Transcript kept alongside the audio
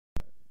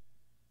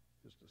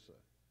Just a sec.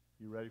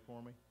 You ready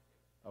for me?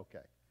 Okay.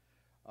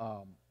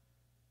 I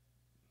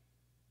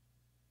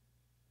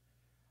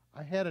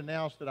had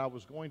announced that I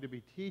was going to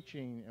be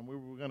teaching, and we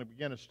were going to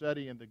begin a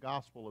study in the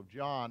Gospel of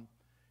John,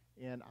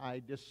 and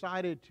I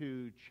decided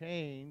to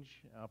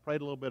change. I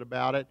prayed a little bit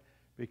about it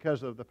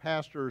because of the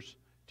pastor's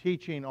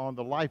teaching on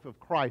the life of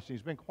Christ.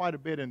 He's been quite a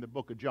bit in the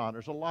book of John.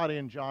 There's a lot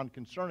in John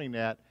concerning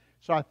that.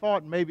 So I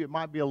thought maybe it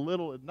might be a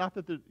little, not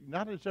that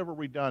it's ever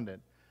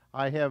redundant.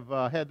 I have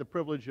had the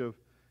privilege of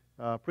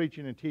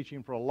preaching and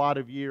teaching for a lot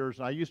of years.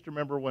 And I used to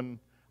remember when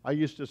I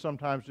used to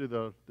sometimes do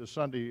the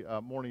Sunday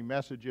morning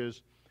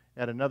messages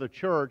at another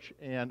church,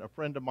 and a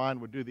friend of mine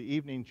would do the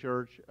evening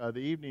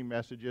evening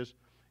messages,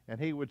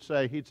 and he'd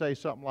say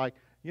something like,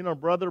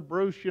 Brother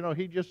Bruce,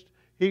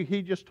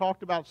 he just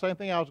talked about the same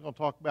thing I was going to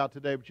talk about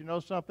today, but you know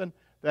something?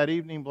 That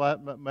evening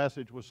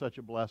message was such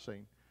a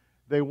blessing.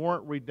 They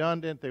weren't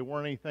redundant. They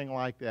weren't anything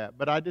like that.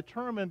 But I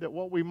determined that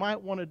what we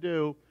might want to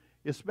do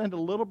is spend a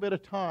little bit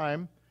of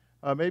time,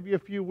 maybe a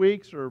few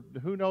weeks or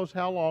who knows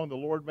how long the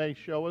Lord may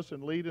show us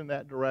and lead in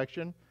that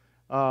direction,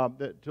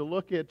 to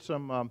look at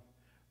some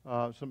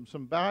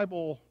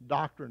Bible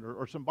doctrine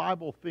or some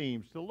Bible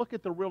themes, to look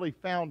at the really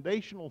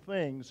foundational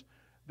things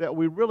that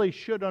we really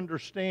should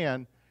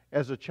understand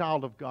as a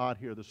child of God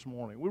here this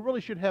morning. We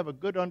really should have a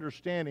good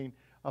understanding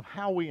of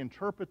how we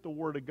interpret the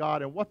Word of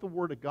God and what the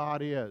Word of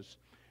God is,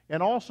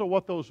 and also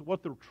what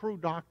the true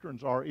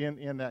doctrines are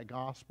in that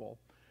gospel.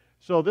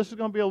 So this is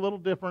going to be a little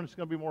different. It's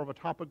going to be more of a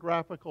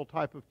topographical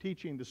type of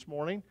teaching this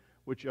morning,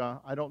 which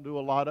I don't do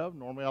a lot of.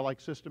 Normally I like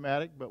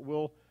systematic, but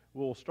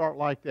we'll start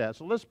like that.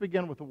 So let's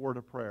begin with a word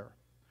of prayer.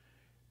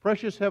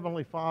 Precious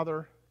Heavenly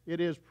Father, it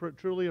is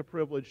truly a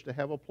privilege to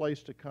have a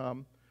place to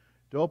come,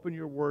 to open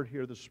your Word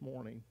here this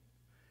morning.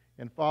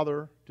 And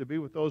Father, to be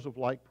with those of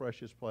like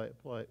precious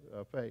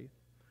faith.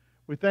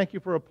 We thank you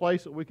for a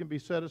place that we can be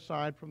set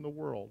aside from the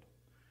world.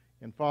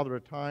 And Father, a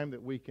time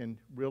that we can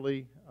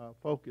really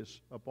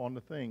focus upon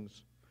the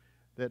things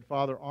that,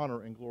 Father,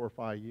 honor and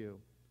glorify you.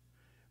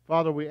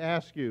 Father, we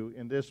ask you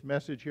in this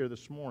message here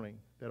this morning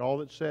that all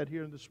that's said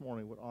here this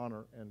morning would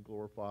honor and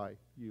glorify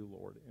you,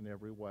 Lord, in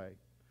every way.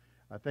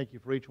 I thank you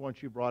for each one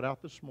you brought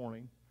out this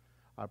morning.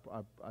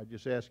 I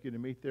just ask you to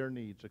meet their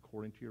needs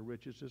according to your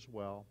riches as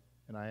well.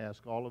 And I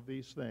ask all of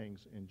these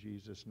things in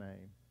Jesus'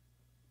 name.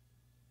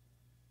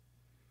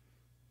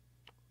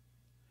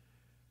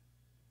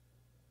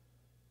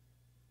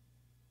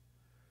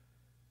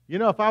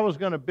 If I was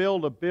going to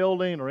build a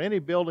building or any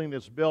building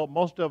that's built,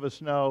 most of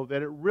us know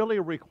that it really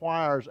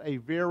requires a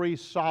very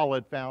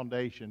solid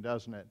foundation,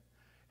 doesn't it?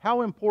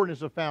 How important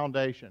is a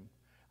foundation?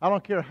 I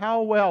don't care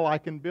how well I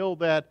can build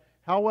that,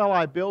 how well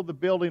I build the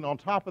building on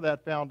top of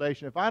that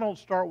foundation. If I don't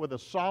start with a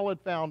solid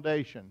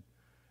foundation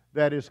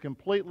that is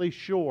completely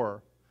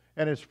sure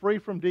and is free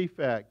from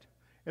defect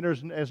and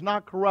is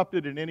not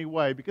corrupted in any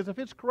way, because if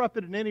it's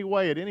corrupted in any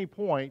way at any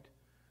point,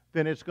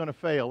 then it's going to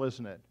fail,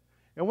 isn't it?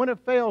 And when it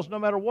fails, no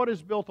matter what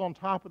is built on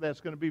top of that,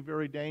 it's going to be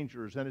very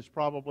dangerous, and it's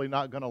probably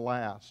not going to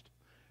last.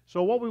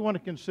 So what we want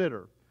to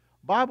consider,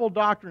 Bible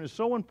doctrine is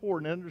so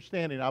important in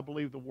understanding, I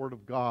believe, the Word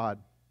of God.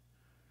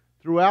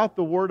 Throughout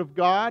the Word of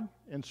God,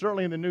 and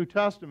certainly in the New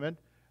Testament,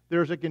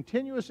 there's a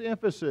continuous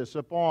emphasis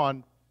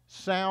upon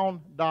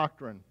sound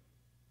doctrine.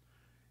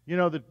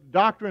 The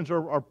doctrines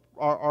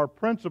are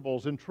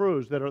principles and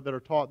truths that are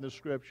taught in the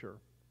Scripture.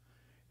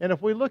 And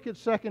if we look at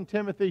 2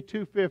 Timothy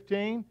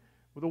 2:15,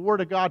 the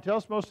Word of God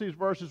tells us, most of these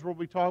verses we'll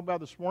be talking about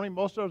this morning,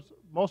 most of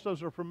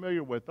us are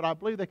familiar with, but I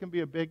believe they can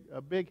be a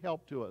big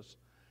help to us.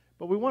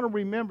 But we want to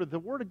remember the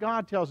Word of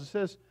God tells us, it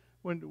says,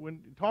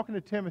 when talking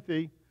to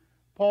Timothy,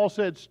 Paul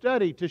said,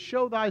 "Study to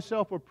show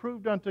thyself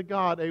approved unto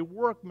God, a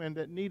workman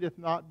that needeth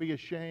not be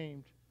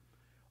ashamed,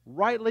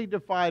 rightly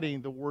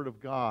dividing the Word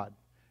of God."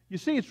 You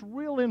see, it's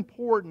real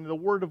important, the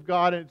Word of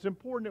God, and it's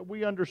important that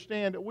we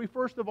understand that we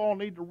first of all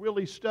need to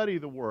really study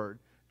the Word,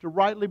 to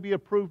rightly be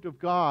approved of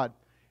God.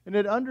 And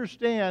then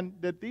understand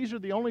that these are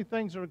the only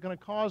things that are going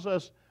to cause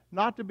us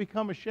not to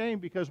become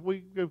ashamed because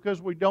we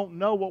don't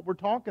know what we're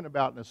talking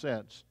about in a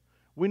sense.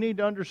 We need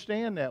to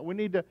understand that. We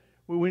need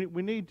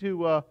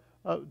to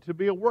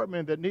be a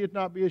workman that need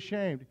not be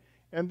ashamed.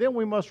 And then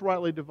we must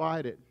rightly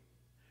divide it.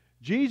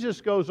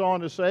 Jesus goes on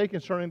to say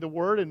concerning the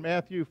Word in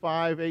Matthew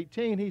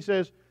 5:18, he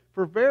says,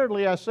 "For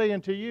verily I say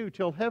unto you,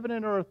 till heaven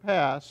and earth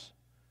pass,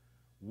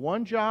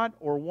 one jot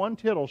or one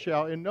tittle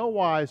shall in no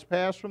wise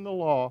pass from the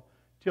law,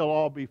 till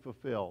all be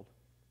fulfilled."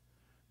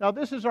 Now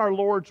this is our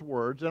Lord's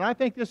words, and I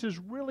think this is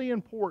really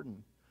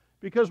important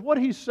because what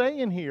He's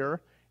saying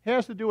here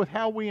has to do with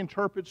how we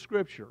interpret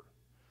Scripture.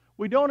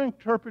 We don't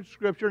interpret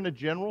Scripture in the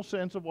general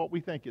sense of what we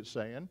think it's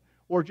saying,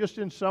 or just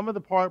in some of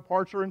the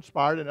parts are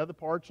inspired and other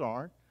parts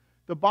aren't.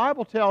 The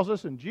Bible tells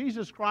us, and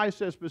Jesus Christ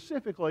says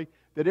specifically,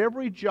 that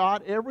every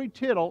jot, every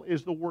tittle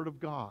is the Word of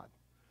God.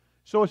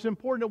 So it's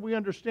important that we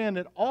understand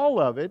that all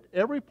of it,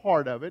 every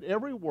part of it,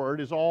 every word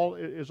is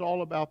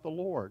all about the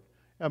Lord.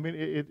 I mean,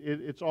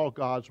 it's all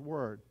God's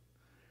Word.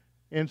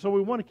 And so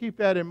we want to keep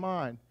that in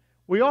mind.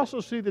 We also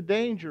see the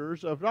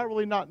dangers of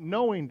not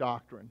knowing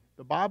doctrine.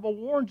 The Bible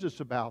warns us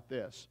about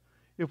this.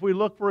 If we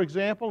look, for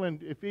example, in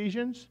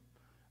Ephesians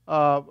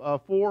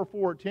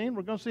 4:14,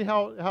 we're going to see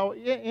how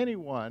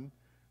anyone,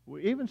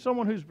 even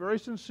someone who's very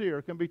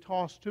sincere, can be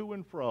tossed to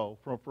and fro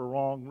for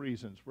wrong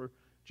reasons, for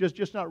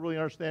just not really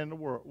understanding the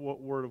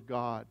Word of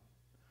God.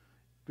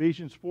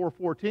 Ephesians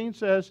 4:14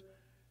 says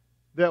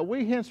that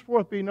we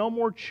henceforth be no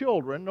more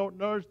children.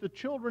 Notice the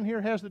children here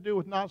has to do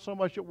with not so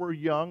much that we're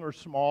young or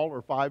small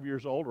or 5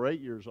 years old or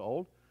 8 years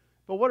old,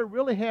 but what it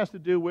really has to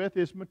do with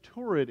is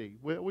maturity.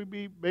 We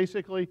be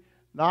basically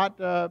not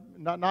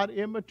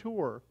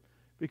immature,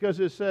 because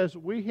it says,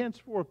 we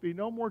henceforth be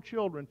no more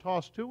children,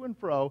 tossed to and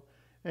fro,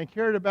 and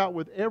carried about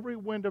with every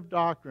wind of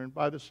doctrine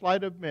by the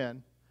sleight of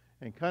men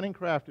and cunning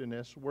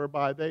craftiness,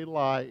 whereby they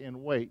lie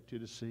in wait to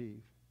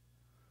deceive.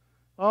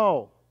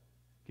 Oh,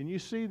 can you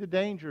see the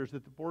dangers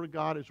that the Word of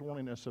God is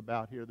warning us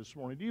about here this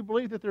morning? Do you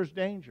believe that there's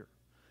danger?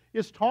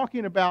 It's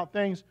talking about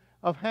things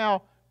of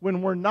how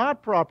when we're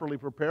not properly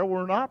prepared, when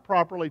we're not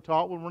properly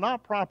taught, when we're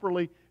not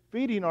properly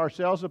feeding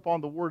ourselves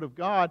upon the Word of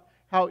God,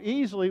 how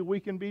easily we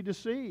can be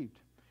deceived,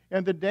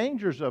 and the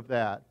dangers of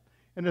that,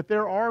 and that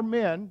there are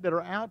men that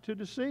are out to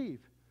deceive.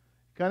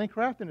 Cunning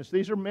craftiness.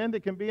 These are men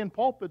that can be in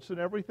pulpits and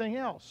everything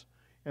else,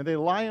 and they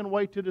lie in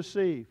wait to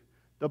deceive.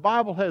 The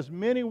Bible has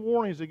many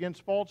warnings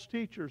against false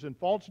teachers and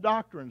false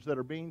doctrines that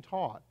are being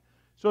taught.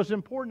 So it's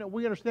important that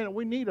we understand that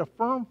we need a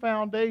firm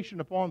foundation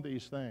upon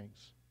these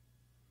things.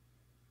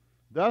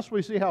 Thus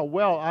we see how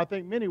I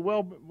think many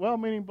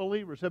well-meaning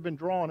believers have been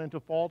drawn into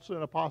false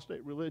and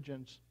apostate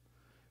religions.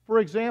 For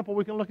example,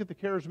 we can look at the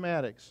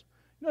charismatics.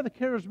 You know, the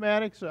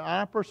charismatics,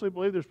 I personally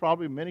believe there's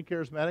probably many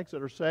charismatics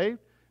that are saved,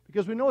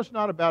 because we know it's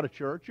not about a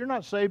church. You're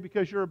not saved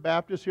because you're a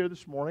Baptist here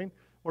this morning,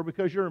 or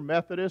because you're a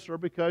Methodist, or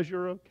because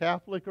you're a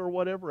Catholic, or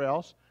whatever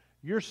else.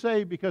 You're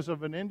saved because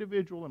of an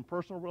individual and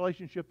personal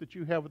relationship that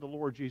you have with the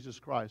Lord Jesus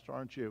Christ,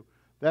 aren't you?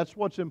 That's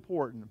what's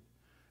important.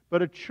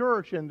 But a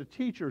church and the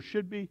teacher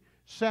should be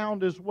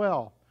sound as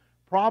well.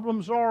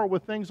 Problems are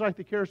with things like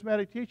the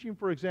charismatic teaching,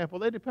 for example,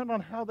 they depend on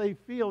how they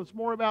feel. It's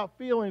more about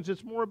feelings,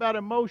 it's more about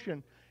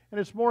emotion, and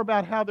it's more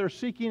about how they're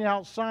seeking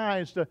out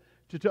signs to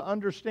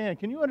understand.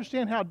 Can you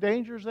understand how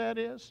dangerous that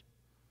is?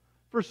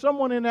 For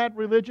someone in that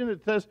religion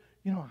that says,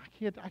 you know,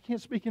 I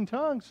can't speak in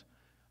tongues.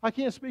 I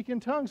can't speak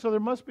in tongues, so I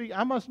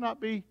must not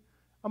be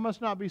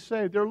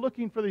saved. They're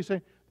looking for these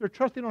things. They're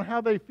trusting on how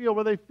they feel,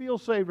 whether they feel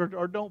saved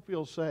or don't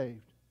feel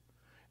saved.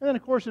 And then,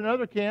 of course, in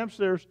other camps,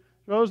 there's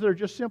those that are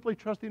just simply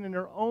trusting in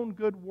their own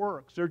good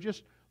works. They're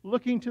just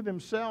looking to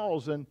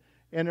themselves, and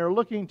they're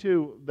looking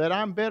to that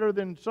I'm better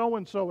than so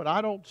and so, and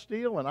I don't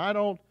steal,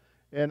 I'm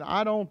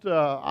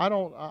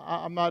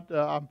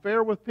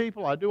fair with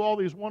people. I do all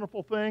these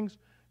wonderful things.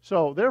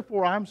 So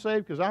therefore, I'm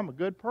saved because I'm a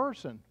good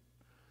person.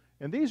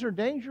 And these are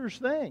dangerous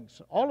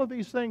things. All of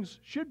these things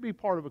should be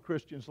part of a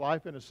Christian's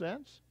life in a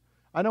sense.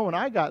 I know when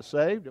I got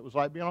saved, it was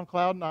like being on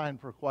cloud nine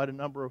for quite a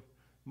number of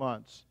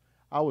months.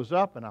 I was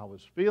up and I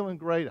was feeling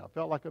great. I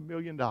felt like $1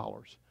 million.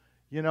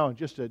 You know, and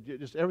just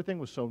everything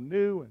was so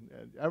new,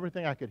 and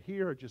everything I could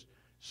hear, just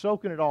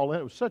soaking it all in.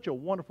 It was such a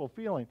wonderful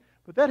feeling.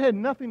 But that had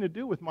nothing to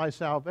do with my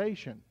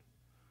salvation.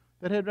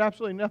 That had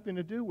absolutely nothing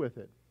to do with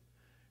it.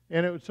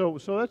 And so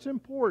that's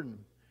important.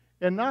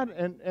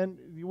 And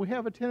we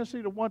have a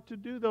tendency to want to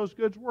do those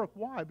good works.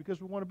 Why?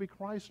 Because we want to be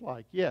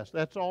Christ-like. Yes,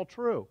 that's all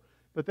true.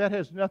 But that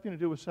has nothing to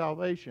do with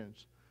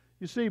salvations.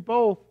 You see,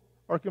 both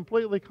are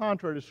completely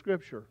contrary to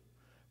Scripture.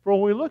 For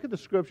when we look at the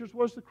Scriptures,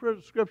 what does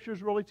the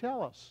Scriptures really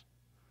tell us?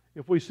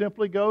 If we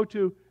simply go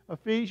to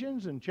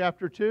Ephesians in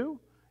chapter 2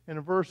 and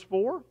in verse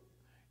 4,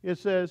 it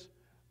says,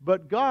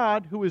 "But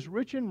God, who is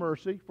rich in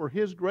mercy, for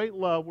His great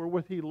love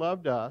wherewith He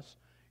loved us."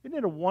 Isn't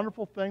it a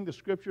wonderful thing the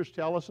Scriptures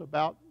tell us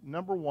about,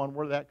 number one,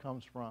 where that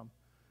comes from?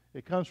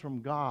 It comes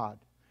from God.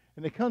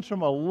 And it comes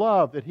from a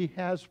love that He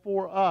has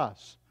for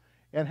us,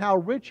 and how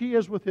rich He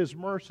is with His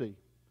mercy,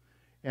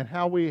 and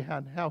how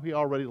He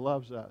already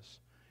loves us.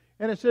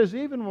 And it says,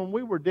 even when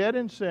we were dead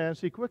in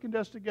sins, He quickened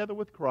us together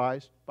with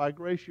Christ. By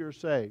grace you're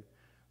saved.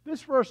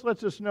 This verse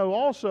lets us know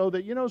also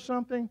that, you know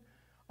something?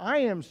 I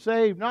am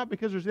saved not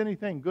because there's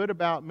anything good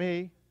about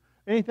me,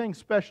 anything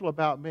special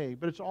about me,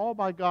 but it's all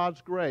by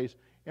God's grace.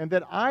 And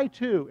that I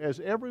too, as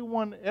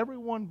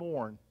everyone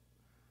born,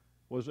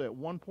 was at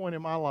one point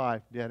in my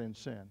life dead in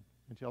sin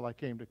until I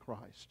came to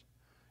Christ.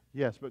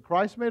 Yes, but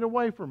Christ made a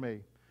way for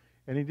me.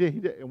 And He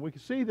did. And we can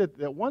see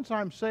that once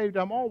I'm saved,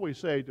 I'm always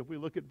saved if we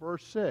look at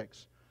verse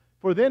 6.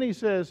 For then He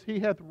says, He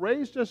hath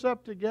raised us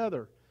up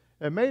together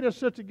and made us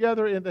sit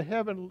together in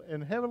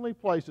heavenly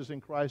places in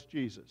Christ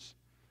Jesus.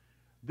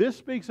 This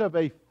speaks of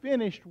a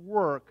finished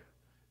work,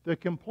 the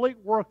complete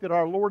work that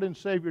our Lord and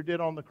Savior did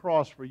on the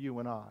cross for you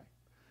and I.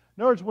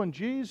 In other words,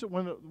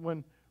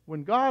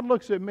 when God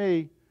looks at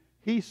me,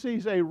 He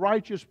sees a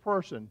righteous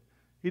person.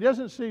 He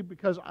doesn't see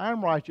because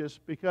I'm righteous,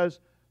 because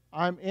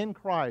I'm in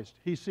Christ.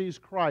 He sees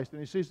Christ, and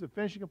He sees the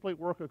finished and complete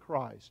work of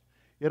Christ.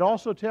 It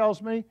also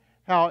tells me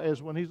how,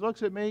 as when He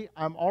looks at me,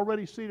 I'm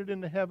already seated in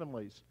the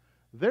heavenlies.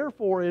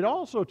 Therefore, it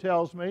also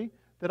tells me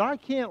that I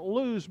can't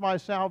lose my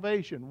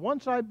salvation.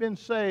 Once I've been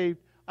saved,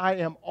 I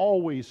am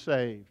always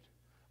saved.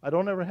 I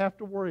don't ever have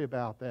to worry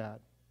about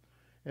that.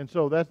 And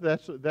so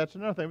that's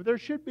another thing. But there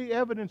should be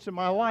evidence in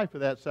my life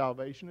of that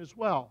salvation as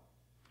well.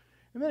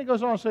 And then it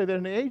goes on to say that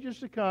in the ages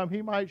to come,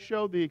 He might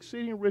show the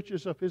exceeding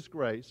riches of His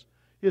grace,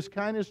 His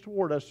kindness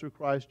toward us through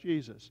Christ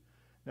Jesus.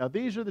 Now,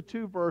 these are the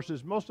two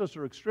verses most of us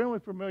are extremely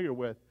familiar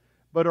with,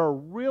 but are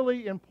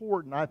really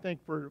important, I think,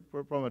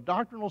 from a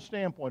doctrinal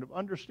standpoint of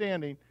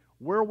understanding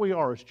where we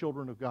are as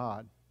children of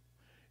God.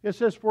 It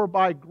says, "For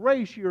by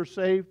grace you are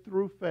saved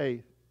through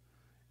faith,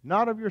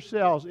 not of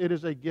yourselves, it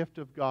is a gift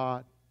of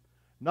God,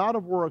 not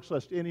of works,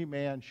 lest any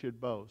man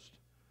should boast."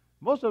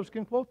 Most of us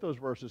can quote those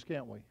verses,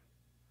 can't we?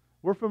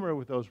 We're familiar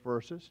with those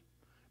verses.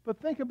 But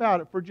think about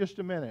it for just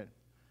a minute.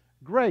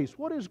 Grace,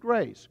 what is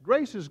grace?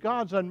 Grace is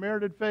God's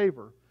unmerited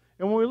favor.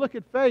 And when we look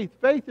at faith,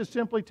 faith is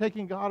simply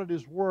taking God at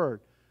His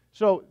word.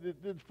 So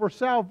for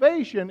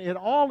salvation, it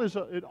all is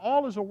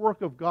a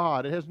work of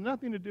God. It has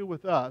nothing to do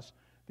with us.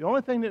 The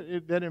only thing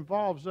that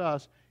involves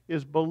us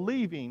is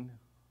believing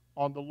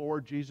on the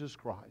Lord Jesus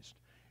Christ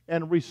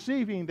and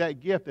receiving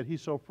that gift that He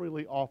so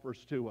freely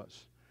offers to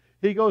us.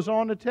 He goes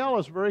on to tell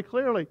us very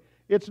clearly,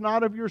 it's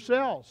not of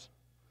yourselves,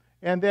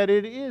 and that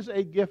it is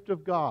a gift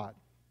of God.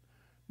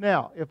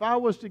 Now, if I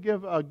was to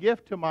give a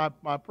gift to my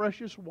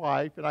precious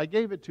wife, and I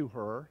gave it to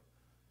her,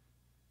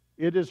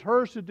 it is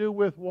hers to do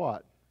with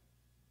what?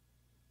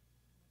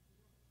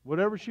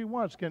 Whatever she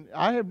wants.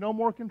 I have no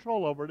more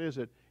control over it, is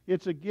it?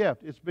 It's a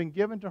gift. It's been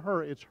given to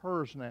her. It's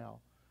hers now,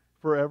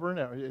 forever and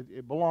ever.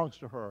 It belongs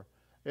to her.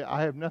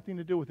 I have nothing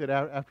to do with it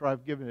after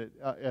I've given it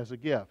as a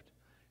gift.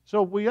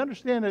 So we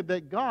understand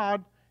that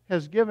God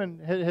has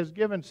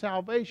given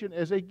salvation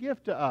as a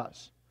gift to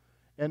us.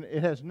 And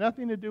it has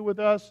nothing to do with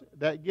us.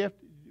 That gift,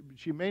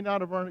 she may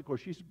not have earned it. Of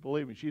course,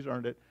 believe me, she's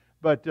earned it.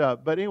 But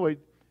anyway,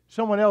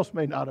 someone else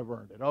may not have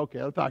earned it.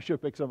 Okay, I thought I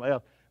should pick somebody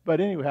else. But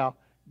anyhow,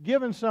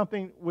 given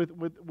something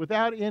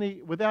without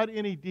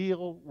any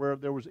deal where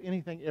there was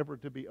anything ever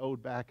to be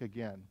owed back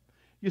again.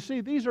 You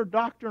see, these are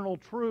doctrinal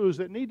truths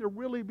that need to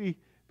really be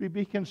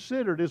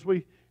considered as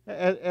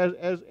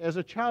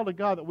a child of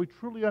God, that we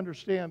truly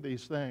understand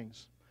these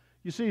things.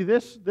 You see,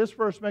 this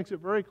verse makes it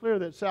very clear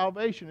that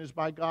salvation is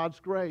by God's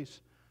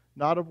grace,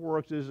 not of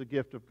works. It is a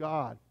gift of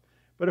God.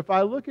 But if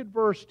I look at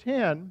verse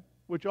 10,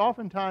 which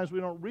oftentimes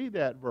we don't read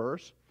that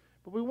verse,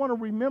 but we want to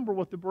remember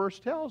what the verse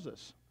tells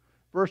us.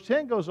 Verse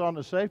 10 goes on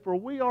to say, "For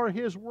we are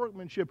His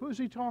workmanship." Who's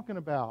He talking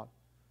about?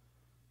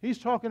 He's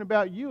talking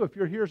about you if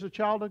you're here as a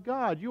child of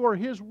God. You are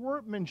His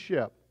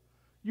workmanship.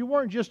 You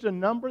weren't just a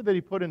number that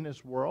He put in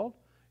this world.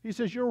 He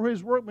says you're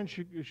His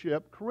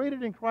workmanship,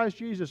 created in Christ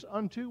Jesus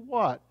unto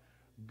what?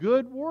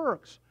 Good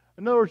works.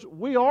 In other words,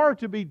 we are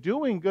to be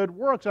doing good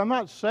works. I'm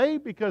not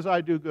saved because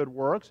I do good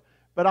works,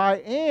 but I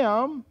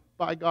am,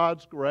 by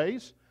God's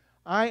grace,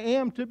 I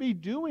am to be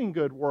doing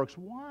good works.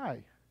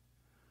 Why?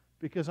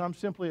 Because I'm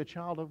simply a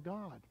child of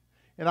God.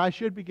 And I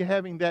should be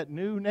having that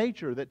new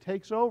nature that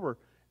takes over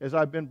as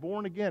I've been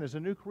born again, as a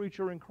new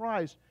creature in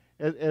Christ,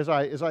 as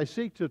I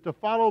seek to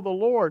follow the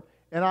Lord,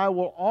 and I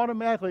will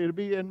automatically, it'll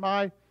be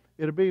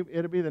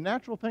the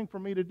natural thing for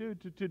me to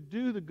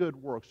do the good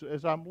works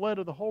as I'm led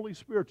of the Holy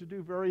Spirit to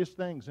do various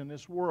things in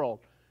this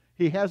world.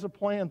 He has a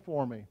plan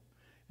for me.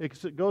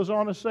 It goes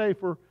on to say,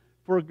 for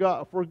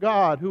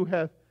God who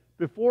hath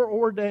before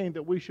ordained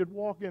that we should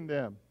walk in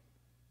them.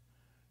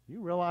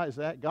 You realize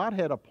that? God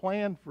had a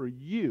plan for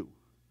you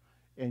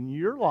in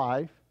your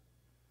life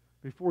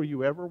before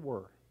you ever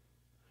were.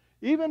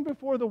 Even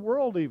before the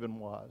world even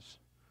was.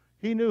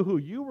 He knew who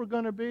you were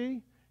going to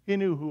be. He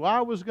knew who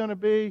I was going to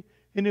be.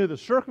 He knew the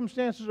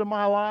circumstances of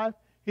my life.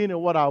 He knew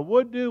what I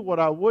would do, what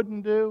I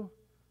wouldn't do.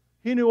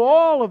 He knew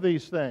all of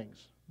these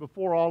things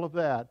before all of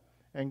that.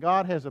 And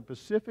God has a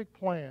specific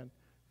plan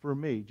for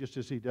me, just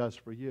as He does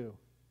for you.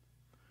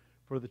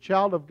 For the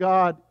child of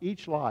God,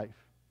 each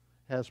life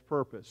has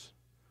purpose.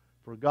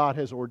 For God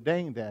has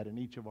ordained that in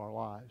each of our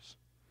lives.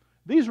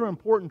 These are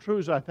important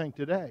truths, I think,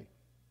 today.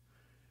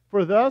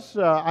 For thus,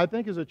 I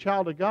think as a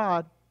child of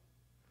God,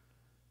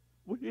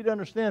 we need to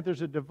understand that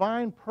there's a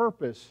divine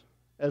purpose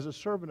as a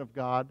servant of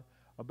God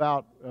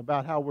about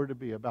how we're to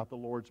be, about the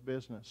Lord's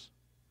business.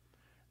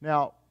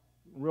 Now,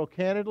 real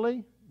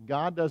candidly,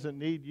 God doesn't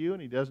need you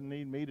and He doesn't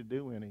need me to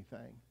do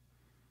anything.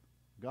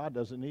 God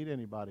doesn't need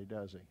anybody,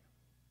 does He?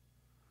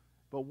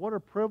 But what a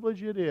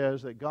privilege it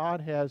is that God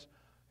has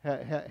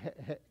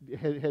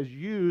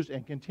used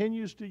and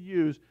continues to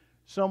use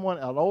someone,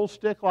 an old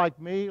stick like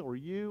me or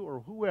you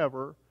or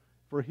whoever,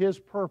 for His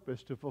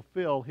purpose to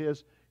fulfill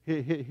His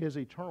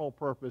eternal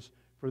purpose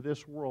for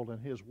this world and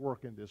His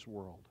work in this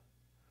world.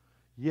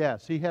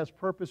 Yes, He has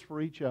purpose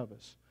for each of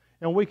us.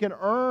 And we can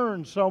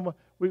earn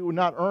we would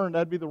not earn,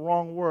 that'd be the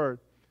wrong word.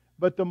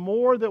 But the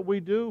more that we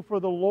do for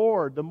the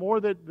Lord, the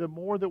more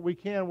that we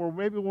can, or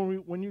maybe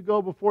when you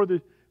go before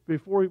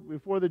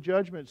the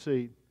judgment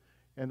seat,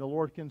 and the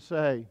Lord can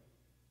say,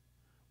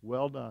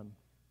 "Well done,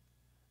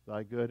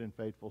 thy good and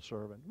faithful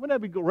servant." Wouldn't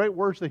that be great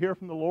words to hear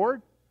from the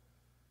Lord?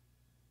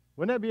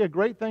 Wouldn't that be a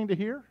great thing to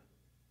hear?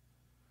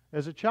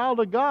 As a child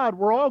of God,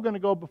 we're all going to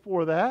go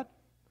before that.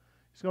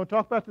 He's going to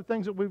talk about the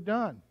things that we've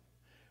done.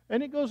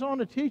 And it goes on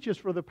to teach us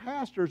for the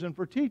pastors and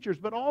for teachers,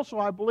 but also,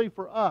 I believe,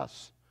 for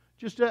us,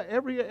 just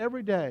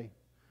every day.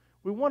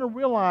 We want to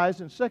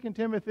realize in 2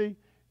 Timothy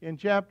in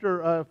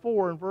chapter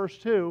 4 and verse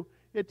 2,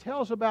 it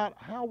tells about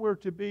how we're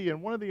to be,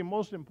 and one of the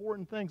most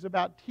important things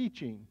about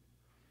teaching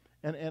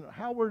and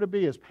how we're to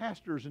be as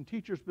pastors and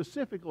teachers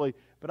specifically,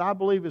 but I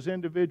believe as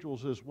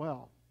individuals as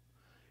well.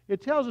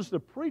 It tells us to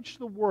preach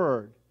the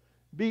Word,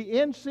 be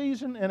in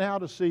season and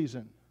out of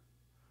season.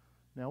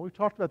 Now, we've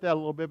talked about that a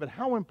little bit, but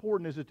how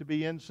important is it to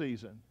be in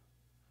season?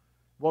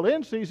 Well,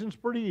 in season's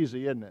pretty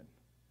easy, isn't it?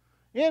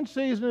 In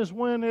season is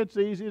when it's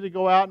easy to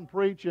go out and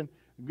preach and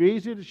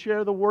easy to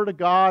share the Word of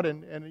God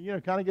and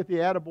kind of get the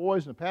attaboys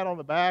and the pat on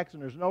the backs,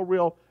 and there's no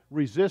real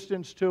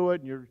resistance to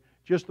it, and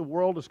the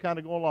world is kind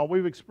of going along.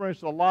 We've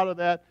experienced a lot of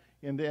that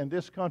in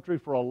this country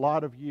for a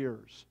lot of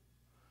years.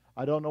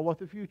 I don't know what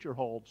the future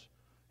holds.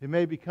 It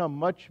may become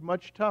much,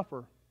 much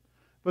tougher.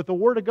 But the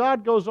Word of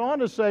God goes on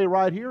to say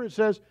right here, it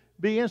says,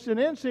 be instant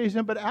in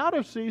season, but out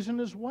of season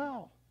as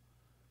well.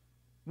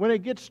 When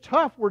it gets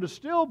tough, we're to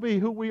still be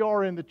who we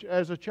are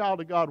as a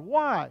child of God.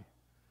 Why?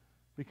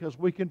 Because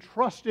we can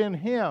trust in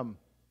Him.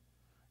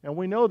 And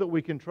we know that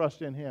we can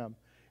trust in Him.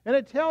 And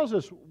it tells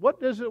us,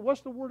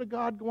 what's the Word of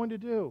God going to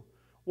do?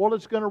 Well,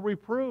 it's going to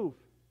reprove.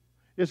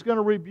 It's going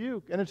to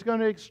rebuke. And it's going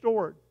to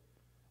exhort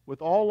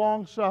with all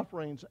long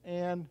sufferings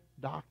and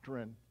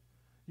doctrine.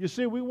 You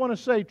see, we want to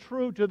stay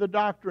true to the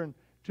doctrine,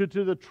 to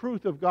the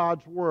truth of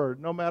God's Word,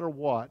 no matter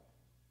what.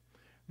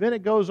 Then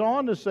it goes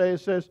on to say, it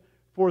says,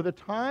 for the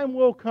time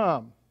will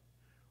come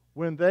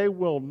when they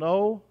will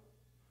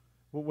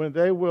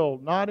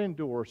not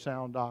endure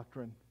sound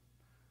doctrine.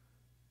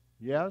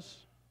 Yes,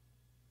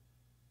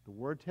 the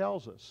Word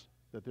tells us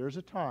that there's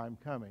a time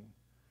coming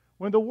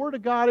when the Word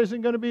of God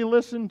isn't going to be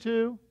listened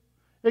to.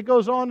 It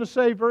goes on to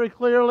say very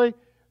clearly,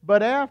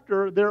 but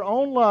after their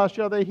own lust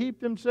shall they heap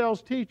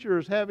themselves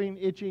teachers having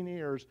itching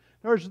ears.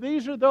 In other words,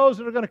 these are those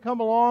that are going to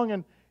come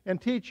along and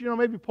teach,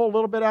 maybe pull a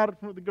little bit out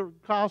from the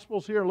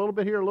Gospels here, a little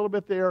bit here, a little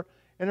bit there,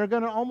 and they're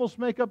going to almost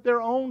make up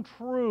their own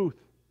truth.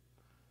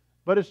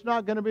 But it's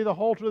not going to be the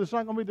whole truth. It's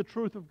not going to be the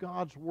truth of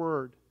God's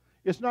Word.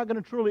 It's not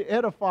going to truly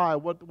edify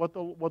what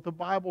the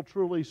Bible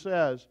truly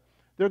says.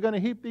 They're going to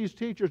heap these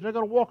teachers. They're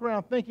going to walk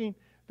around thinking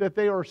that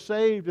they are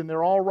saved and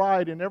they're all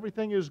right and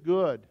everything is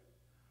good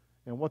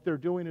and what they're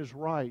doing is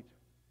right.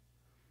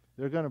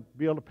 They're going to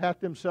be able to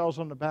pat themselves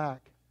on the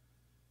back.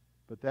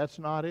 But that's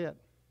not it.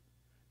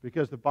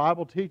 Because the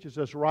Bible teaches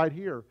us right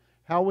here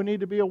how we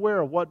need to be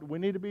aware of what we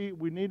need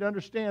to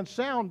understand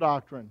sound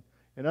doctrine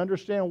and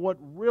understand what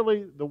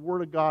really the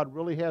Word of God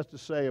really has to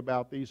say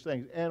about these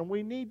things. And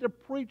we need to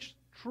preach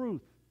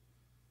truth.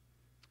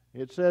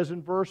 It says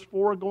in verse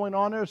 4 going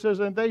on there, it says,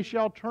 and they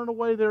shall turn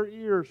away their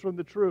ears from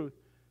the truth,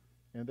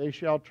 and they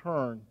shall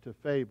turn to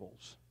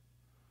fables.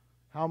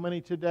 How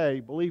many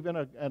today believe in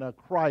a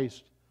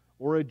Christ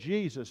or a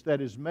Jesus that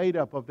is made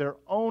up of their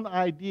own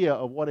idea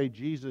of what a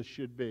Jesus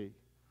should be?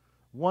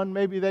 One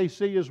maybe they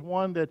see as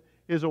one that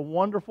is a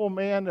wonderful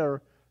man,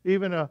 or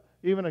even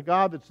a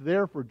God that's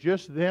there for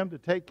just them to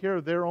take care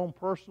of their own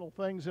personal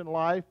things in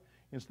life,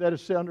 instead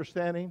of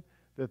understanding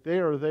that they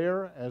are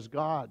there as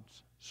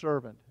God's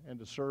servant and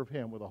to serve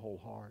Him with a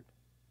whole heart.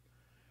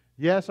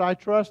 Yes, I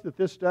trust that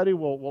this study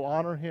will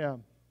honor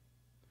Him,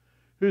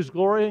 whose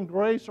glory and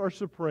grace are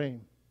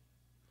supreme,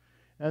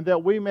 and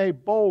that we may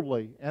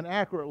boldly and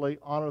accurately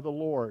honor the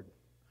Lord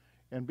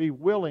and be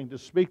willing to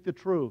speak the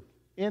truth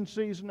in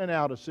season and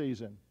out of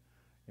season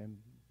and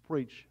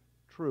preach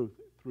truth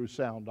through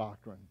sound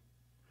doctrine.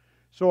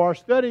 So our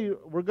study,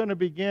 we're going to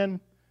begin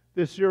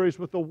this series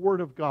with the Word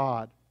of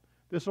God.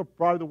 This will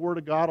probably, the Word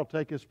of God will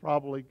take us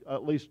probably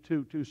at least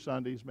two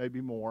Sundays,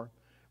 maybe more.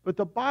 But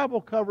the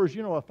Bible covers,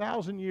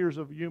 1,000 years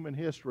of human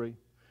history.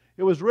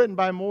 It was written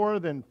by more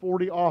than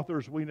 40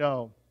 authors we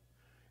know.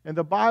 And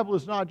the Bible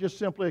is not just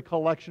simply a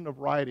collection of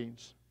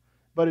writings,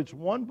 but it's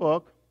one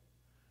book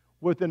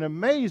with an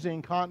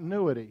amazing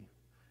continuity.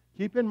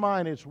 Keep in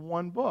mind, it's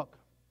one book.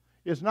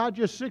 It's not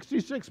just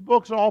 66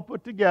 books all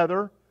put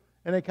together,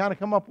 and they kind of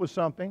come up with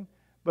something.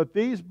 But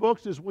these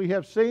books, as we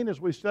have seen as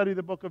we study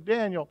the book of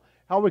Daniel,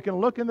 how we can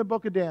look in the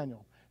book of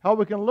Daniel, how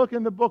we can look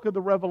in the book of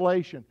the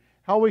Revelation,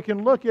 how we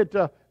can look at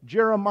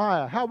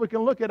Jeremiah, how we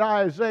can look at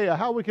Isaiah,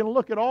 how we can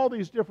look at all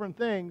these different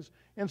things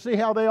and see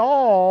how they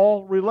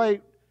all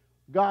relate.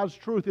 God's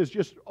truth is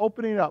just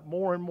opening up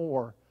more and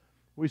more.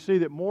 We see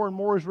that more and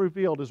more is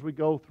revealed as we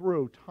go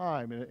through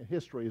time and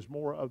history as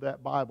more of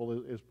that Bible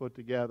is put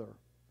together.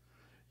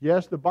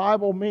 Yes, the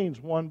Bible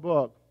means one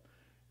book.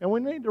 And we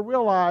need to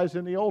realize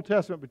in the Old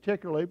Testament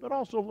particularly, but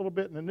also a little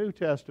bit in the New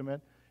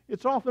Testament,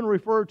 it's often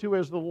referred to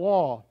as the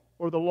law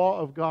or the law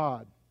of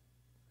God.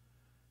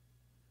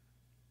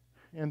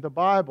 And the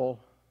Bible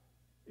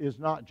is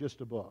not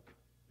just a book,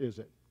 is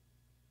it?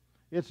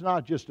 It's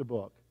not just a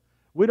book.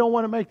 We don't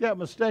want to make that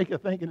mistake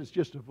of thinking it's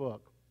just a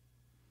book.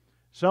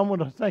 Someone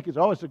will think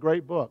it's a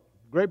great book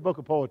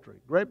of poetry,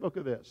 great book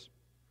of this.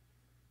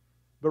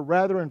 But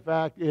rather, in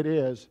fact, it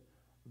is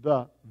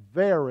the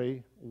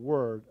very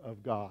Word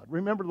of God.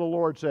 Remember, the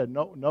Lord said,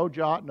 no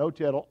jot, no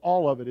tittle,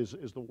 all of it is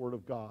the Word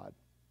of God.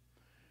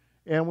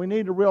 And we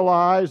need to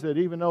realize that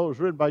even though it was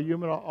written by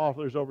human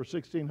authors over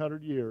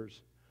 1,600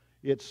 years,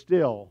 it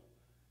still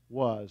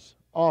was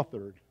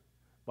authored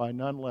by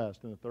none less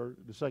than the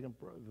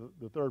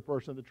third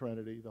person of the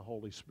Trinity, the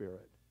Holy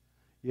Spirit.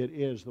 It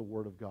is the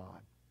Word of God.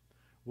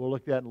 We'll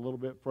look at that a little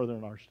bit further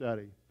in our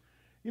study.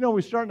 You know,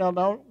 we start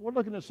now we're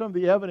looking at some of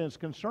the evidence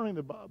concerning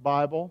the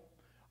Bible.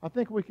 I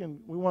think we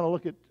want to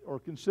look at or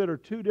consider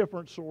two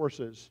different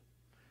sources.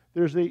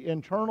 There's the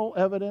internal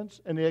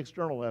evidence and the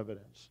external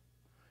evidence.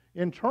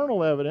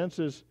 Internal evidence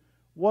is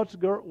what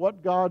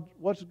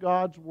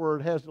God's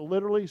Word has to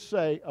literally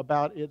say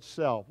about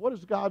itself. What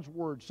does God's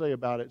Word say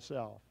about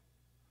itself?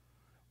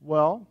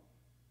 Well,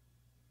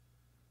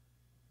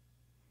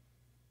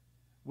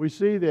 we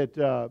see that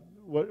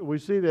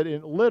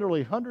in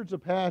literally hundreds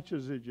of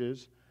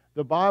passages,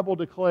 the Bible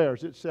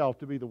declares itself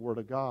to be the Word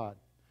of God.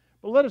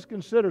 But let us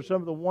consider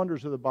some of the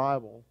wonders of the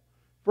Bible.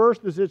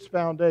 First is its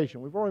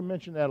foundation. We've already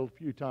mentioned that a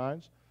few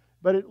times.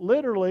 But it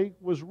literally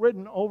was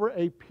written over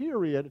a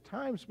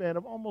time span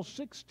of almost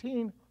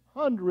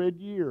 1,600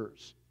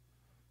 years.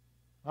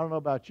 I don't know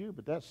about you,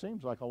 but that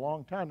seems like a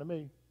long time to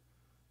me.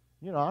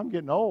 You know, I'm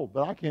getting old,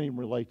 but I can't even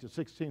relate to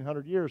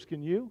 1,600 years.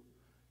 Can you?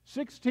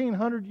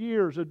 1,600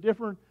 years of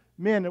different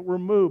men that were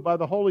moved by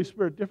the Holy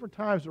Spirit, different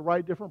times to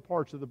write different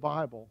parts of the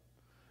Bible.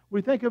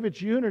 We think of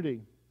its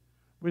unity.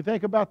 We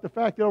think about the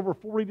fact that over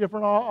 40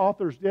 different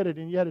authors did it,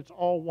 and yet it's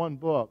all one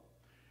book.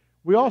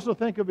 We also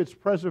think of its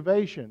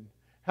preservation,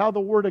 how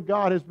the Word of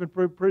God has been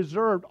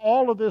preserved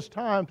all of this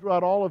time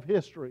throughout all of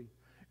history.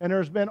 And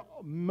there's been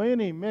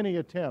many, many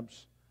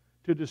attempts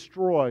to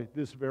destroy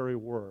this very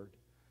Word,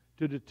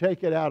 to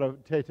take it out of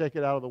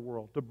the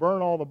world, to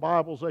burn all the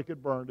Bibles they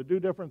could burn, to do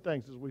different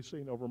things as we've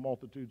seen over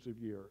multitudes of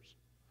years.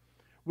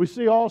 We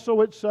see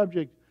also its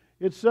subject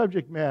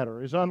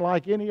matter is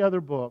unlike any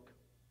other book,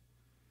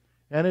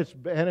 and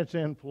its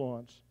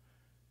influence.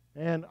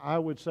 And I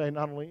would say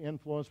not only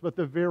influence, but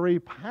the very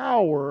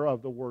power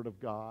of the Word of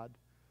God.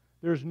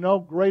 There's no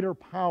greater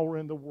power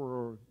in the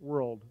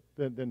world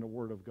than the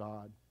Word of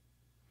God.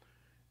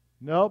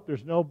 Nope,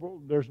 there's no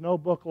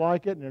book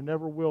like it, and there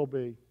never will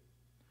be.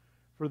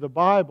 For the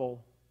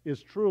Bible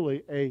is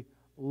truly a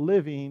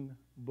living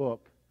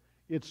book.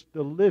 It's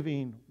the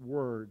living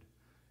Word.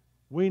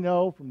 We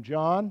know from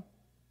John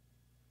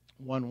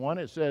 1:1,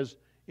 it says,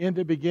 "In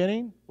the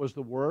beginning was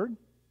the Word.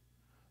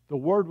 The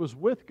Word was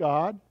with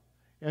God,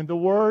 and the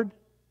Word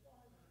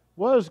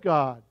was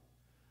God.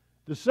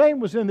 The same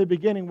was in the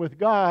beginning with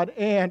God,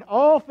 and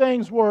all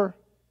things were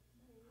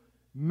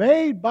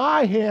made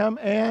by Him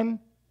and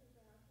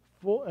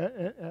for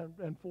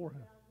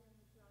Him.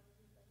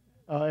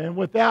 And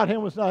without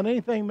Him was not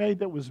anything made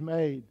that was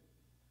made."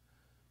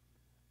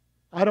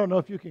 I don't know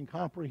if you can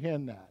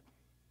comprehend that.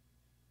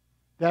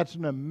 That's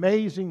an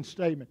amazing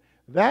statement.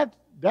 That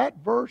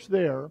verse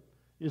there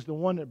is the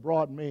one that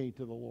brought me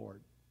to the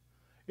Lord.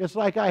 It's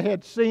like I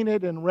had seen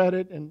it and read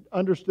it and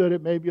understood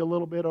it maybe a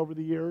little bit over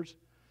the years.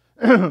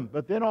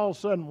 But then all of a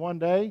sudden one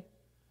day,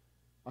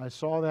 I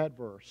saw that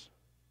verse.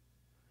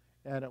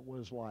 And it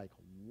was like,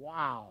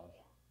 wow.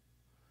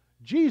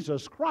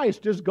 Jesus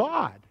Christ is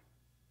God.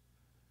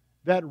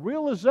 That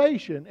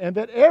realization and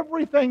that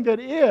everything that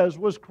is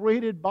was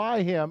created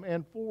by Him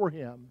and for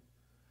Him.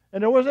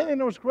 And there was anything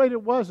that was created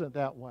wasn't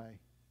that way.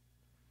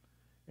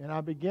 And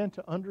I began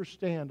to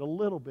understand a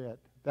little bit.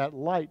 That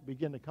light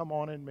began to come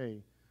on in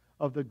me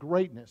of the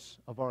greatness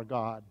of our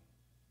God.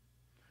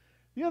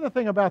 The other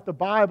thing about the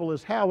Bible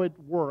is how it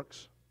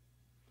works.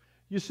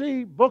 You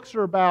see, books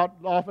are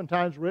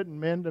oftentimes written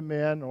men to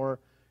men, or,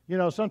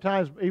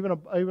 sometimes even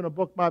a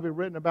book might be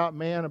written about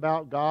man,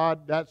 about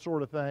God, that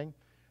sort of thing.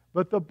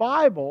 But the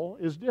Bible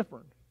is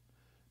different,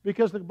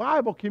 because the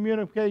Bible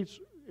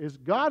is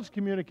God's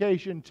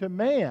communication to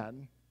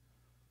man,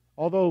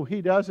 although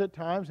He does at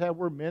times have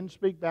where men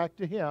speak back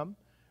to Him.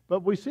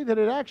 But we see that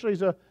it actually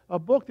is a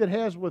book that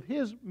has with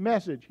His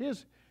message,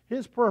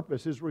 His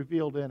purpose is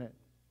revealed in it.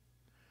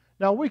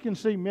 Now, we can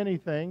see many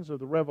things of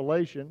the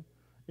revelation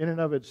in and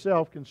of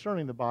itself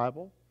concerning the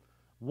Bible.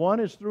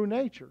 One is through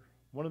nature.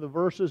 One of the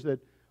verses that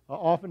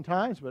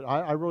oftentimes, but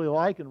I really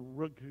like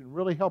and can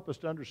really help us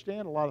to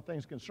understand a lot of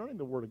things concerning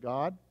the Word of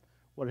God,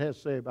 what it has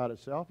to say about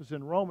itself, is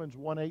in Romans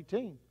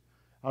 1:18.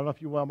 I don't know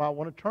if you might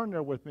want to turn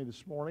there with me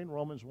this morning,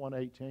 Romans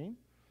 1:18.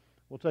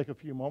 We'll take a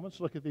few moments,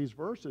 look at these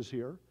verses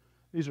here.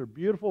 These are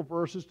beautiful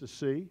verses to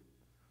see.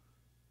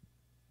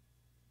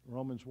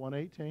 Romans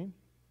 1:18.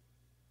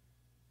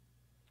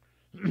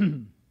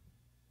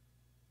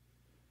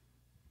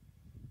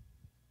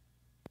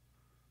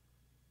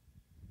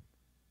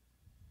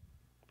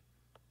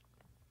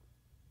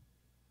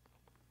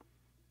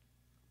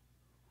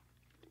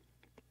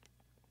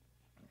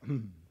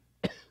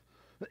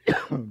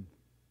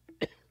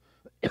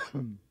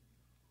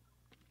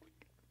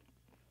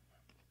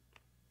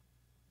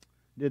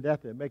 Did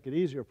that to make it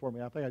easier for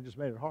me. I think I just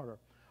made it harder.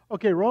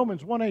 Okay,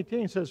 Romans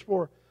 1:18 says,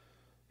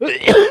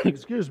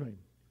 excuse me,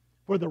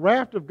 "For the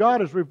wrath of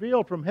God is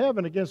revealed from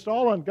heaven against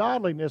all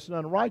ungodliness and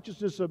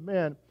unrighteousness of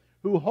men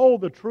who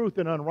hold the truth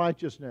in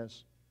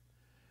unrighteousness."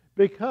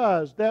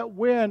 Because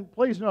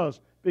please notice,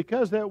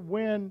 because that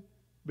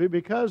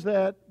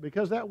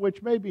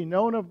which may be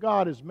known of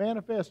God is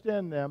manifest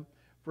in them,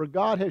 for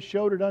God has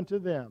showed it unto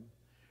them.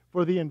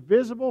 For the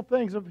invisible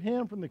things of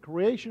Him from the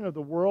creation of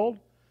the world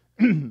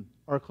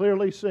are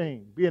clearly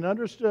seen, being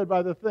understood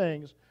by the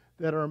things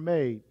that are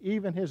made,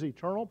 even His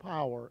eternal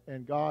power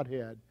and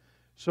Godhead,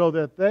 so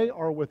that they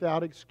are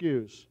without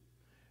excuse.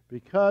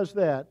 Because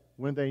that,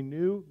 when they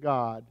knew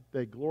God,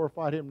 they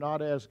glorified Him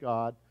not as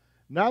God,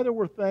 neither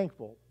were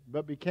thankful,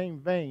 but became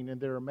vain in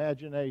their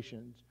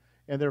imaginations,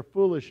 and their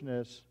foolish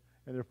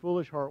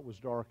heart was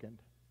darkened.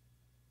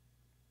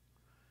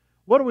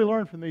 What do we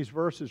learn from these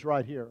verses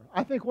right here?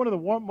 I think one of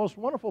the most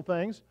wonderful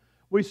things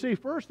we see,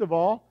 first of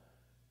all,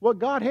 what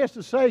God has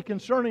to say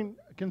concerning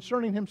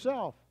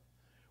Himself.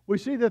 We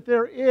see that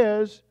there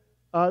is,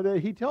 that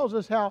He tells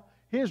us how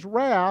His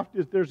wrath,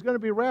 there's going to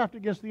be wrath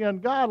against the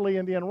ungodly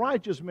and the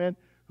unrighteous men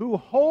who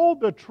hold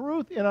the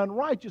truth in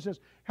unrighteousness.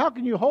 How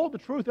can you hold the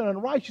truth in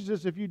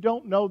unrighteousness if you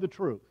don't know the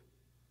truth?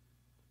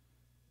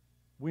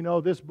 We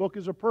know this book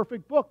is a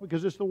perfect book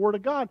because it's the Word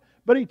of God.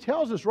 But He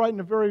tells us right in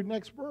the very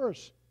next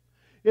verse.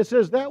 It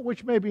says, that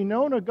which may be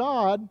known of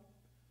God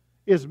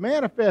is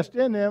manifest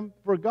in them,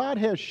 for God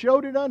has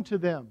showed it unto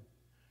them.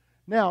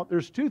 Now,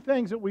 there's two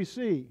things that we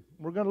see.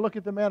 We're going to look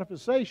at the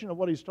manifestation of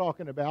what He's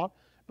talking about,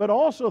 but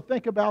also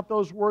think about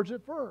those words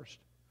at first.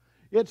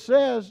 It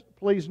says,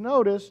 please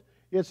notice,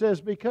 it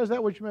says, because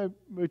that which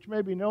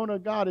may be known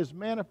of God is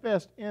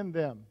manifest in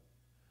them.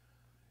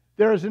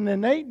 There is an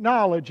innate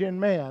knowledge in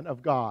man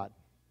of God.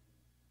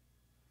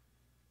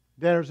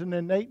 There's an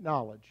innate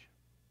knowledge.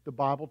 The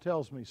Bible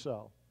tells me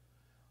so.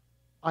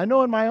 I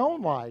know in my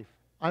own life,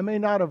 I may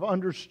not have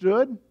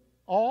understood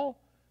all,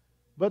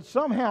 but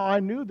somehow I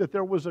knew that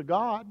there was a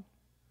God.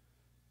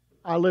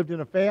 I lived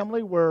in a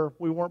family where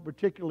we weren't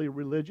particularly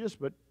religious,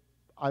 but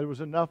I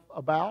was enough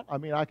about. I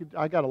mean,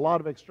 I got a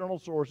lot of external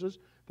sources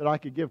that I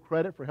could give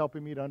credit for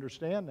helping me to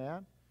understand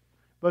that.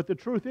 But the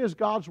truth is,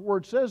 God's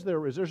Word says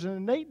there's an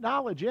innate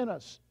knowledge in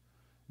us.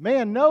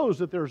 Man knows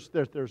that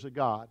there's a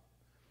God.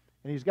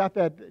 And he's got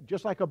that,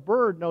 just like a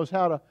bird knows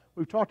how to,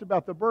 we've talked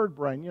about the bird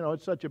brain. You know,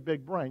 it's such a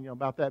big brain,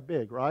 about that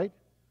big, right?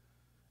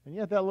 And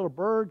yet that little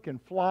bird can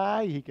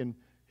fly. He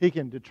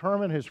can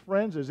determine his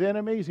friends, his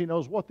enemies. He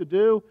knows what to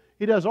do.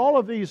 He does all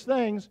of these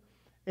things.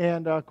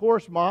 And, of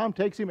course, Mom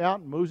takes him out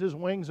and moves his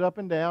wings up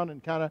and down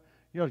and kind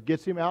of,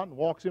 gets him out and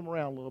walks him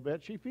around a little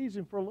bit. She feeds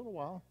him for a little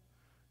while.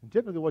 And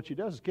typically what she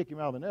does is kick him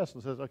out of the nest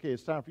and says, okay,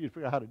 it's time for you to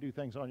figure out how to do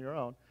things on your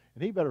own.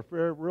 And he better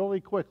really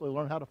quickly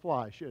learn how to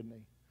fly, shouldn't he?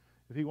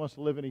 If he wants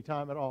to live any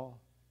time at all.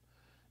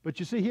 But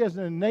you see, he has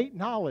an innate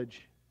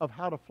knowledge of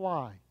how to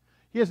fly.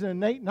 He has an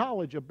innate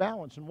knowledge of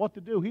balance and what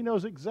to do. He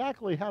knows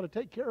exactly how to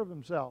take care of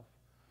himself.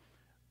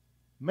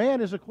 Man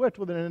is equipped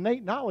with an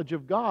innate knowledge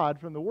of God.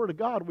 From the Word of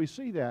God, we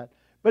see that.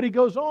 But he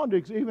goes on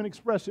to even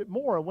express it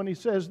more when he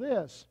says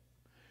this.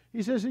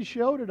 He says, He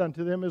showed it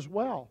unto them as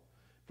well.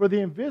 For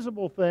the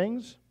invisible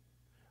things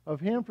of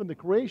Him from the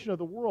creation of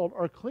the world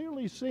are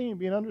clearly seen,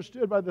 being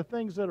understood by the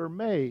things that are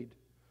made,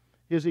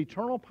 His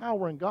eternal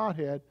power and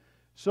Godhead,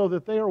 so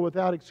that they are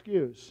without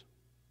excuse.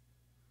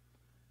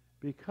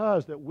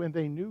 Because that when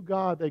they knew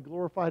God, they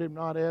glorified Him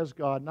not as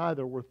God,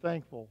 neither were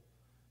thankful,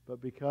 but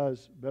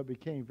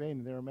became vain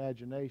in their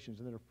imaginations,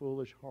 and their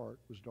foolish heart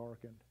was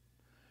darkened.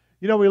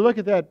 You know, we look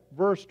at that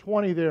verse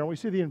 20 there, and we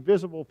see the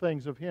invisible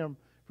things of Him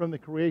from the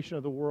creation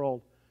of the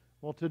world.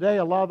 Well, today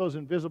a lot of those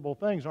invisible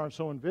things aren't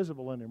so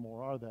invisible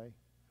anymore, are they?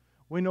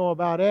 We know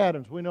about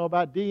atoms. We know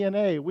about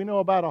DNA. We know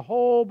about a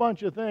whole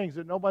bunch of things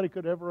that nobody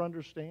could ever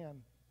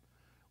understand.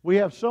 We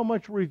have so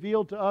much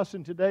revealed to us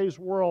in today's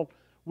world.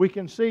 We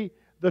can see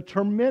the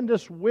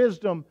tremendous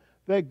wisdom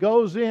that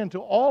goes into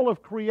all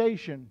of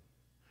creation.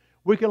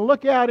 We can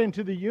look out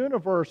into the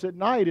universe at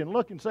night and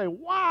look and say,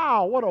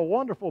 wow, what a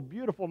wonderful,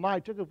 beautiful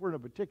night, particularly if we're in a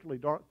particularly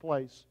dark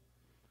place.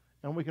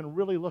 And we can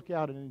really look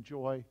out and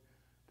enjoy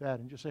that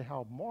and just say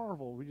how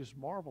we just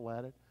marvel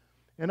at it.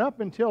 And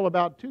up until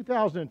about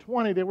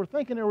 2020, they were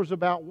thinking there was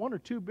about 1 or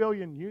 2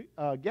 billion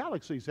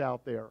galaxies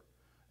out there.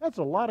 That's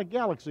a lot of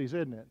galaxies,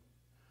 isn't it?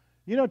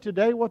 You know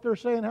today what they're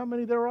saying, how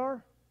many there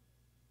are?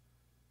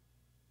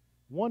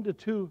 1 to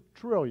 2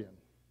 trillion.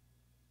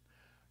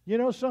 You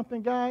know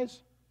something,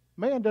 guys?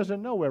 Man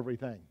doesn't know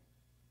everything,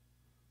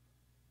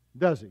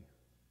 does he?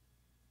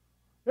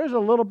 There's a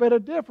little bit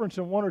of difference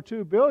in 1 or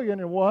 2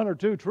 billion and 1 or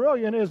 2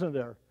 trillion, isn't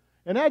there?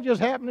 And that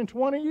just happened in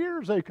 20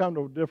 years. They come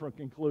to different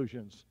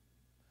conclusions.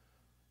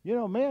 You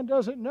know, man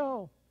doesn't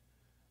know.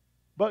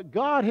 But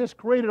God has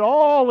created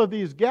all of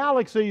these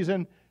galaxies,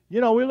 and,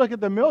 you know, we look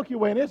at the Milky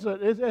Way, and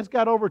it's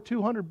got over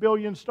 200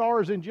 billion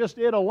stars in just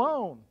it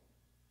alone.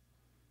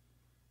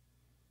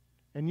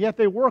 And yet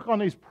they work on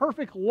these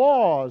perfect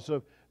laws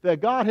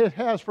that God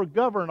has for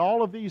govern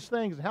all of these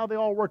things and how they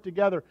all work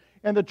together.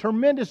 And the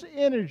tremendous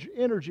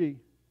energy,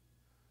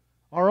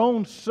 our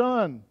own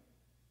sun,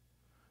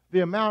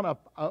 the amount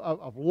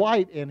of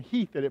light and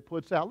heat that it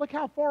puts out. Look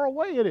how far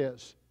away it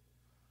is.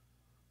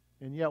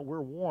 And yet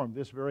we're warmed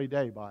this very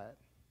day by it.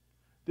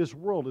 This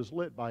world is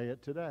lit by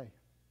it today.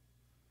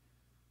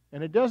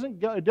 And it doesn't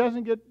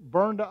get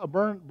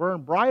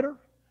burned brighter.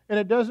 And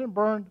it doesn't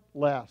burn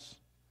less.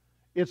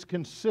 It's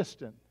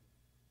consistent.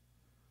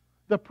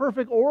 The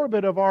perfect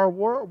orbit of our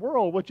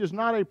world, which is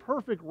not a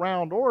perfect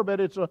round orbit,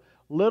 it's a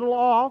little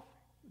off.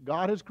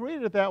 God has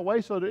created it that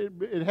way so that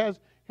it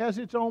has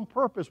its own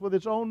purpose with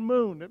its own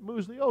moon. It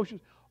moves the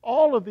oceans.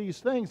 All of these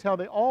things, how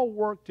they all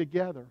work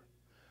together.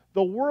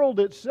 The world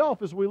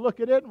itself, as we look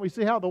at it and we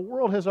see how the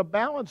world has a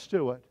balance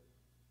to it.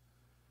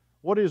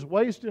 What is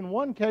waste in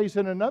one case,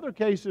 in another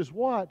case is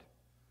what?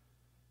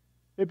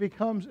 It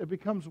becomes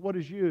what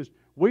is used.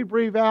 We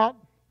breathe out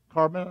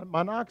carbon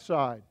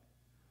monoxide.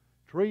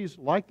 Trees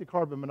like the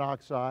carbon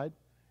monoxide,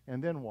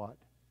 and then what?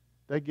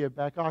 They give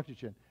back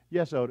oxygen.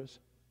 Yes, Otis?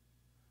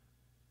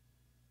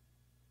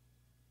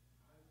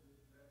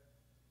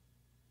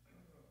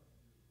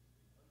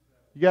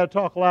 You got to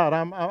talk loud.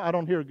 I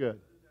don't hear good.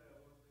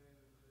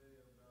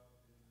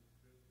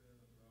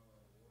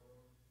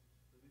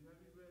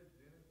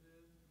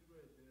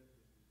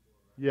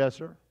 Yes,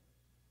 sir.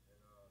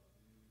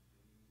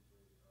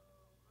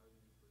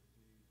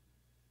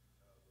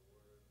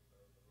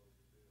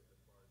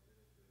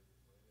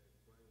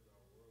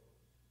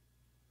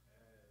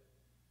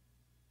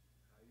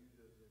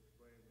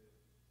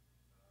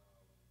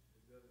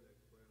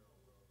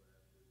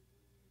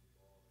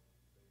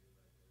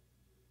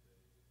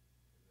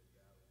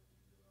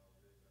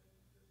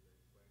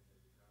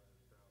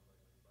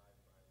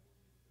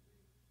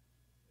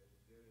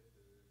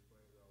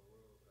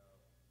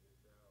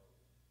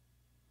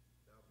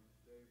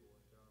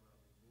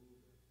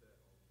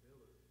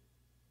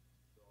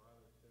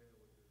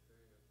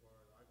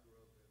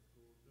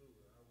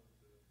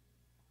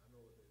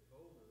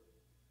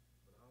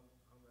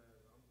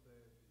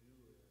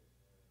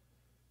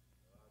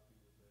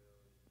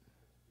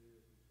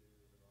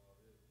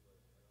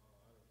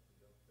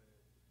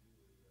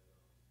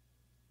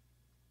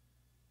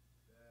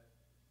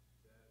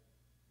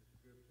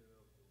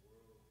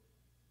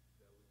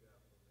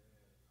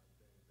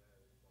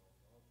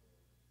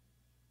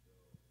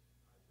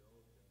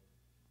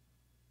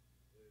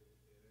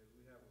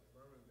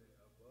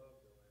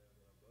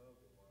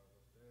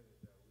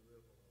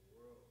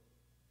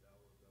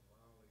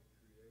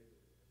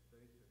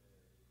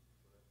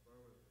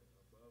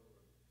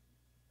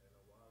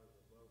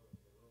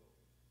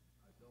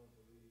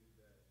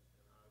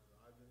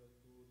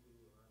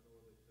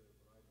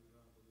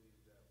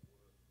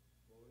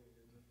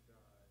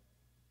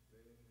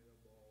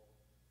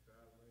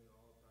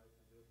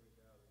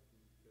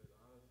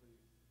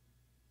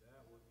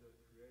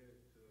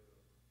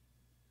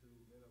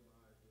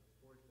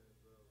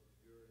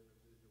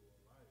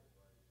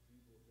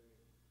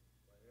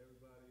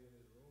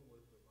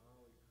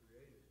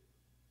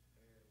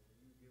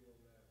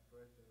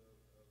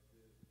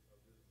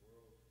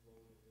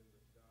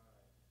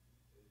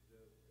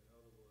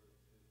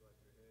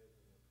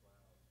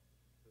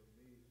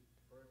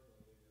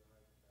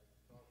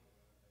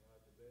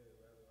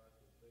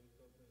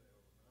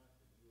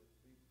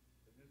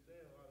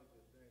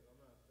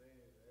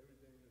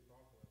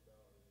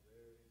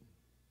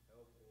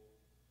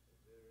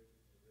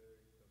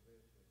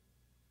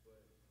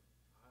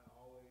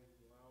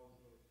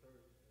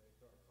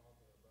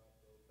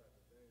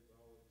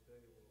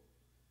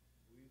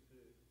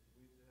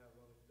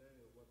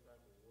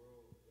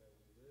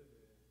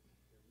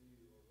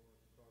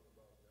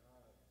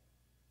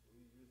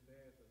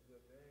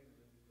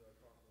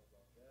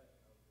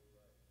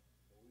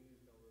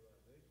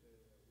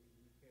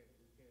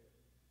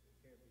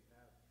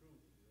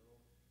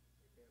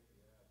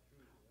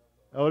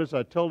 Otis,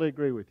 I totally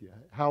agree with you.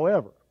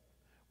 However,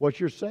 what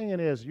you're saying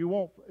is you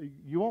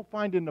won't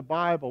find in the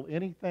Bible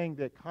anything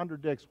that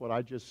contradicts what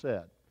I just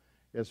said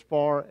as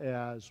far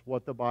as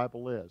what the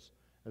Bible is,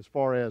 as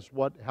far as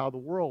how the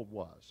world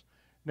was.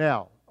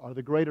 Now, are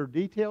the greater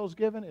details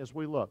given as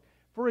we look?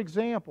 For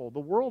example,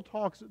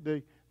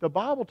 the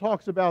Bible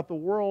talks about the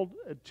world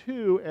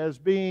too as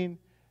being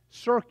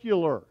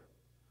circular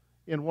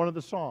in one of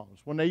the Psalms,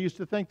 when they used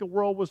to think the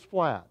world was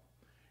flat.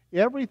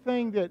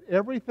 Everything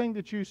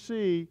that you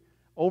see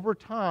over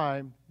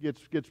time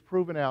gets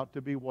proven out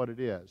to be what it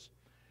is.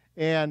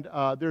 And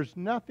there's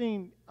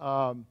nothing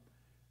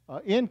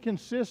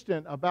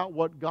inconsistent about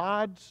what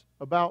God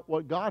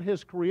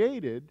has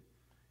created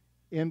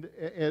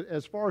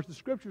as far as the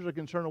Scriptures are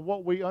concerned and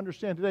what we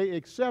understand today,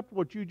 except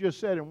what you just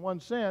said in one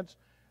sense,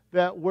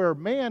 that where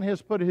man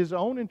has put his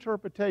own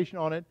interpretation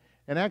on it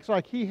and acts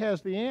like he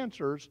has the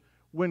answers,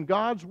 when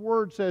God's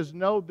Word says,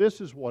 no,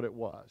 this is what it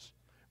was.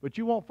 But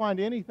you won't find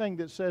anything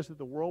that says that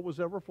the world was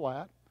ever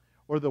flat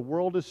or the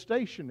world is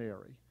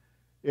stationary.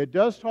 It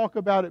does talk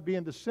about it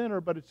being the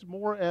center, but it's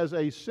more as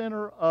a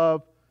center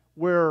of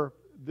where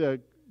the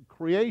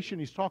creation,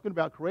 he's talking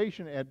about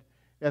creation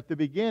at the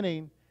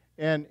beginning,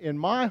 and in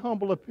my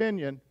humble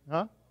opinion,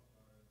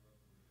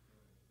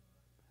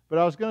 But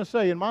I was going to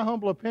say, in my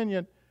humble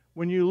opinion,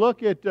 when you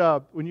look at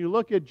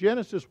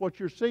Genesis, what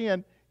you're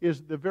seeing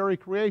is the very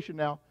creation.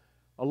 Now,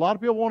 a lot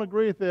of people won't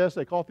agree with this.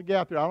 They call it the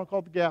gap theory. I don't call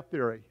it the gap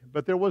theory.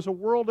 But there was a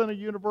world and a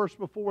universe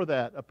before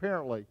that,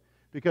 apparently,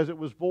 because it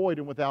was void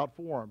and without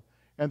form.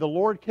 And the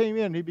Lord came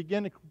in and He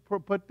began to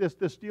put this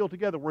deal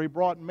together where He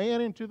brought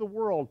man into the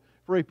world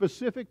for a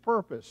specific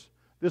purpose.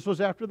 This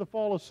was after the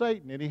fall of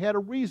Satan, and He had a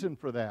reason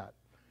for that.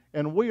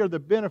 And we are the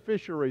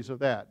beneficiaries of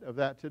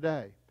that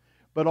today.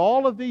 But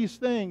all of these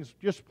things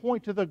just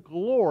point to the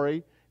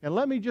glory. And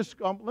let me just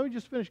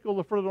finish, go a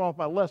little further on with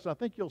my lesson. I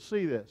think you'll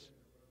see this.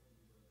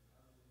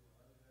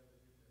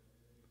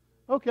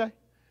 Okay.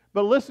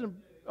 But listen,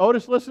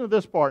 Otis, listen to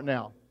this part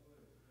now.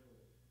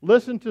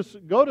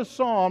 Go to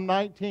Psalm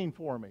 19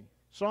 for me.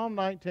 Psalm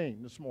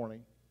 19 this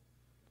morning.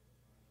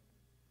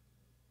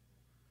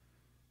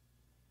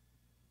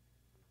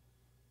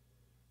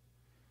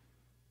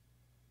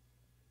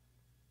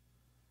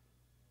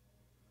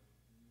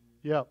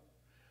 Yep.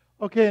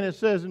 Okay, and it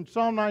says in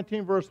Psalm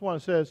 19, verse 1,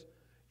 it says,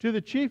 to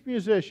the chief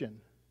musician,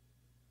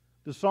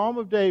 the Psalm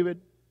of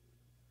David,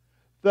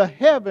 the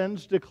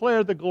heavens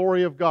declare the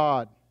glory of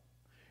God,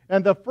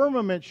 and the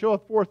firmament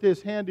showeth forth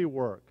His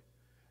handiwork.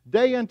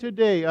 Day unto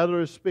day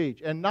uttereth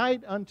speech, and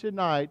night unto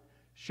night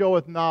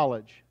showeth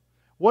knowledge.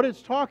 What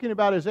it's talking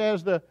about is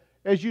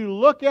as you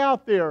look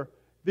out there,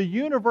 the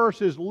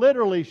universe is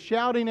literally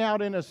shouting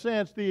out, in a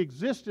sense, the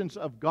existence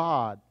of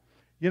God.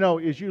 You know,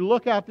 as you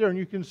look out there and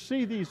you can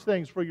see these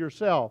things for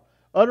yourself,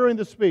 uttering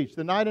the speech,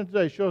 the night and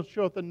day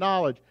showeth the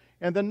knowledge,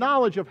 and the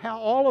knowledge of how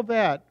all of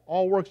that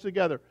all works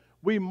together.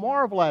 We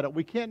marvel at it.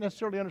 We can't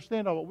necessarily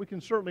understand all of it, but we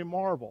can certainly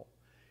marvel.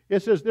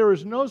 It says, there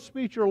is no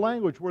speech or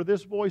language where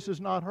this voice is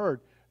not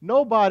heard.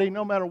 Nobody,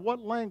 no matter what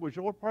language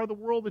or what part of the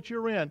world that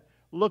you're in,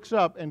 looks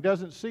up and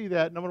doesn't see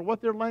that, no matter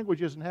what their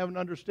language is, and have an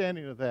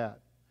understanding of that.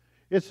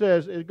 It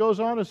says, it goes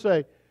on to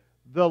say,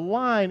 the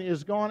line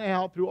is gone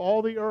out through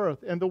all the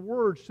earth, and the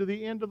words to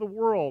the end of the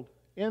world.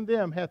 In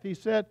them hath He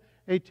set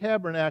a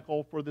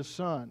tabernacle for the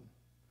sun,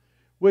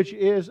 which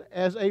is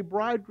as a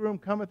bridegroom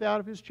cometh out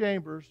of his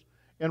chambers,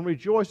 and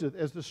rejoiceth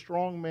as the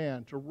strong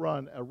man to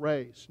run a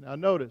race. Now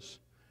notice,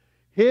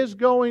 His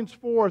goings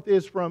forth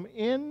is from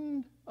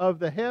end of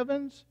the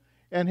heavens,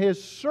 and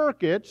His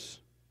circuits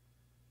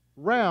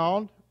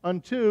round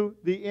unto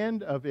the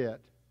end of it.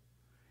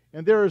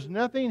 And there is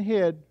nothing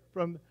hid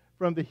from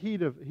the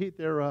heat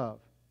thereof.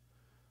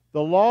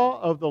 The law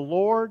of the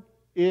Lord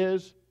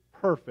is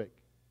perfect.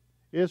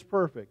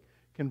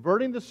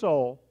 Converting the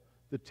soul.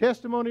 The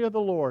testimony of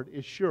the Lord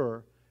is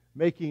sure,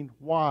 making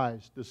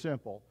wise the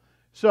simple.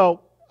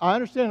 So, I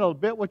understand a little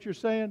bit what you're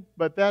saying,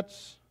 but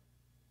that's,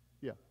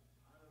 yeah.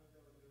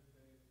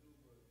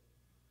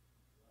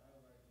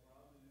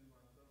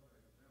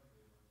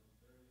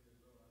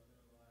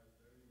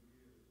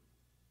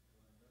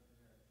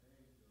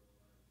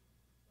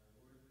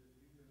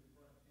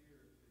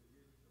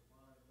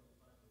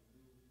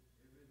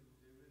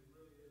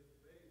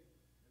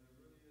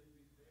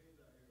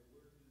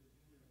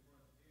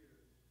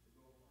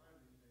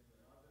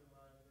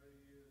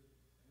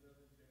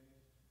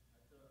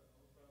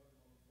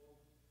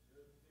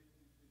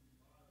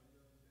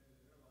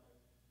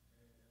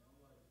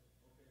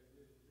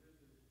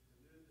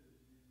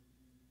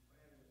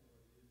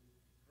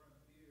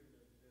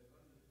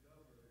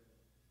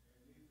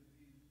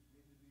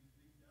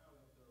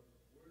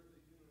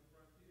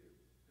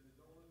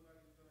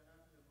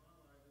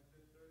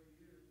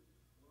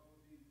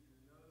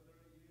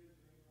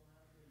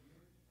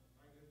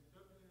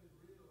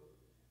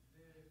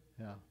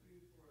 Yeah.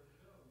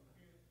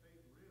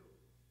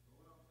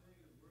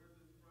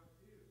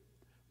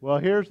 Well,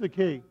 here's the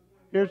key.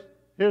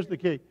 Here's the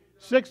key.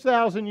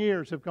 6,000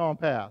 years have gone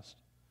past.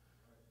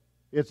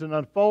 It's an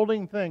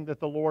unfolding thing that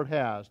the Lord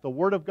has. The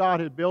Word of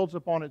God, it builds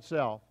upon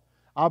itself.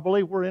 I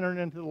believe we're entering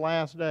into the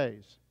last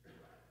days.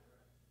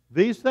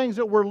 These things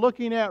that we're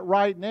looking at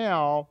right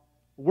now,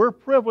 we're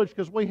privileged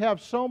because we have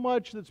so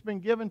much that's been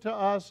given to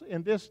us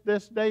in this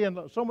day and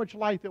so much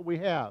light that we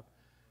have.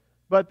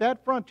 But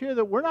that frontier,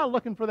 that we're not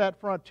looking for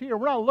that frontier.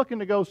 We're not looking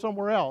to go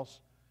somewhere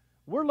else.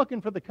 We're looking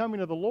for the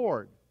coming of the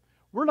Lord.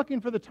 We're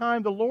looking for the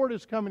time the Lord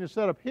is coming to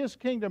set up His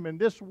kingdom in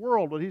this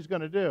world, what He's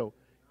going to do.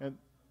 And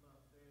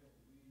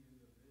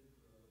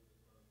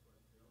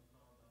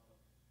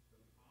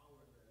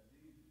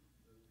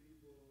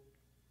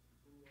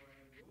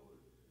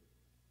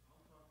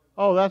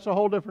oh, that's a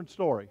whole different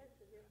story.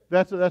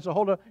 That's a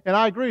whole different, and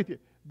I agree with you.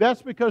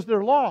 That's because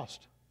they're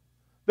lost.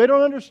 They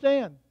don't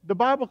understand. The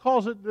Bible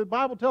tells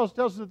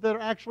us that they're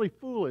actually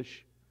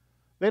foolish.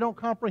 They don't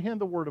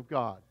comprehend the Word of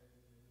God.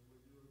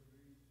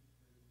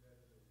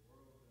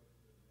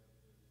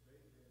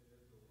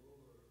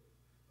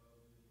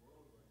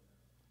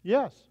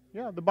 Yes,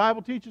 yeah, the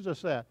Bible teaches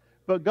us that.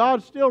 But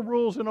God still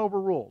rules and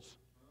overrules.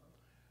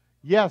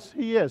 Yes,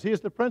 He is. He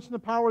is the prince and the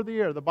power of the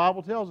air. The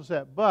Bible tells us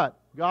that. But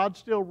God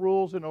still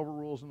rules and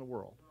overrules in the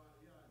world.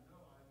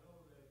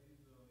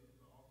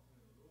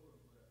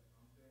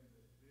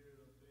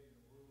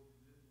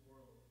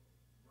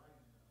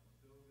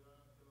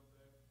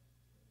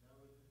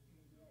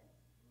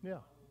 Yeah.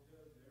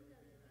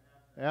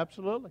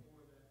 Absolutely.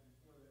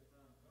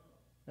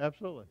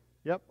 Absolutely.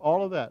 Yep,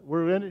 all of that.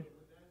 We're in it.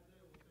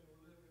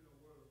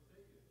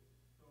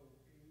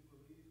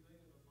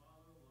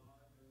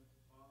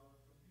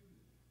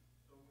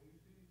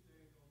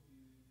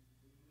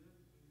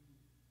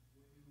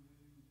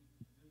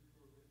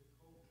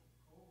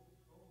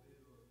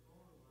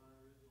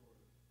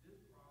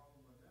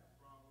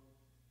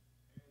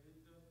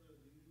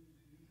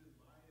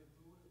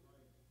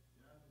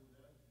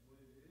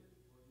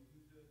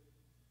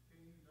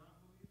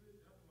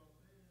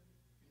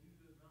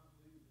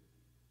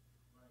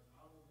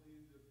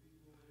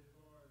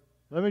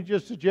 Let me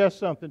just suggest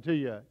something to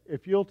you.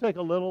 If you'll take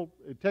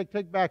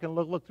back and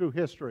look through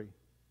history.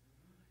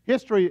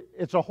 History,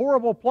 it's a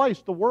horrible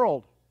place, the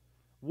world.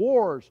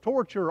 Wars,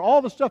 torture,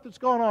 all the stuff that's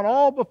gone on,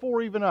 all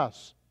before even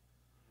us.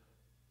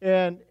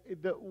 And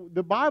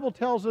the Bible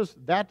tells us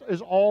that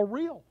is all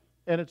real.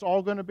 And it's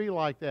all going to be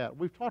like that.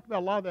 We've talked about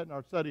a lot of that in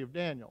our study of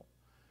Daniel.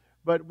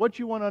 But what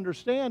you want to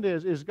understand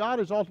is God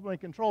is ultimately in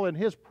control, and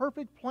His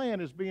perfect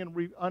plan is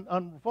being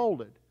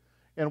unfolded.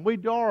 And we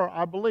are,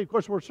 I believe, of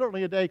course, we're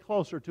certainly a day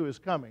closer to His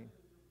coming.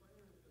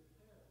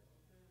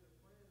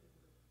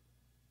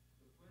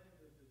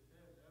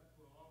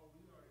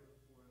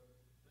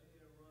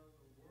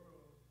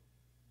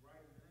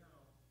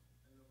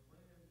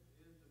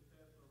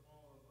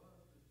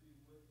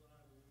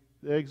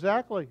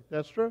 Exactly.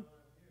 That's true.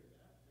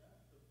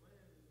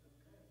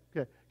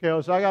 Okay,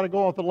 so I got to go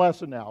on with the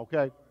lesson now,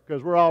 okay?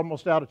 Because we're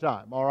almost out of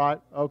time, all right?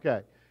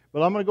 Okay.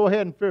 But I'm going to go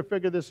ahead and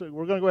figure this.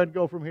 We're going to go ahead and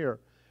go from here.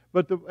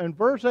 But in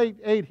verse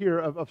 8 here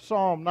of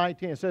Psalm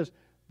 19, it says,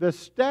 the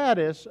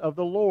status of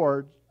the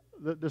Lord,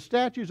 the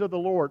statutes of the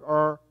Lord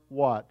are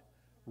what?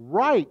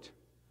 Right.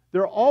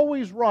 They're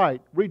always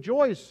right.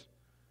 Rejoice.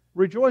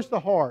 Rejoice the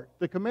heart.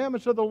 The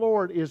commandments of the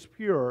Lord is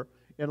pure,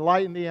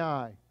 enlighten the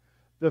eye.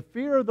 The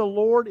fear of the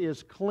Lord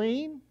is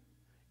clean,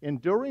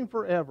 enduring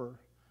forever.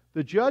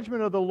 The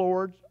judgment of the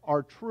Lord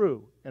are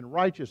true and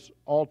righteous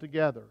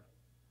altogether,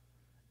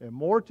 and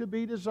more to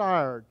be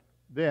desired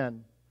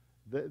than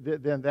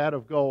that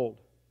of gold.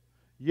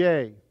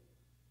 Yea,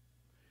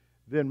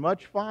 than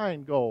much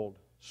fine gold,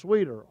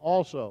 sweeter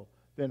also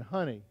than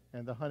honey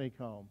and the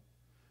honeycomb.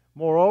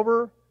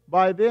 Moreover,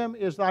 by them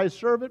is thy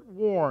servant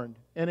warned,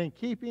 and in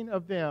keeping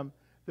of them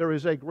there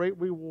is a great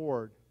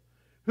reward.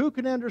 Who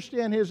can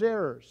understand his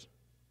errors?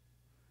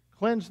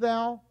 Cleanse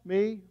thou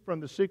me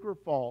from the secret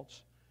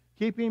faults,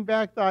 keeping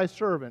back thy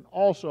servant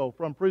also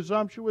from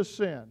presumptuous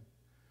sin.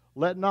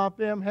 Let not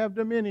them have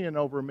dominion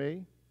over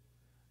me.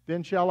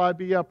 Then shall I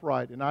be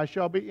upright, and I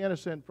shall be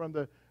innocent from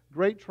the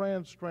great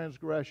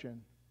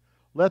transgression.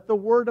 Let the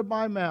word of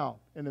my mouth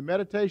and the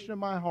meditation of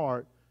my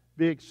heart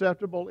be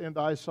acceptable in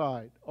thy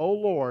sight, O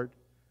Lord,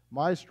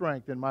 my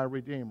strength and my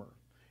Redeemer.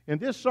 In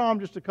this psalm,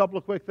 just a couple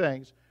of quick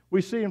things.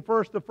 We see in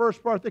the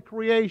first part, the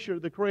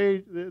creation, the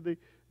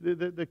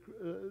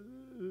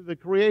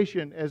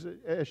creation as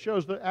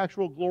shows the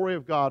actual glory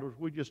of God, which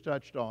we just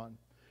touched on.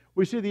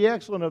 We see the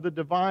excellence of the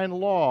divine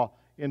law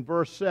in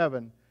verse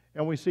 7,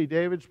 and we see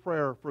David's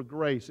prayer for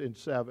grace in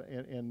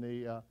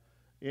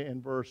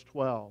verse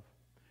 12.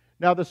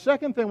 Now, the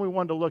second thing we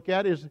wanted to look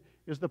at is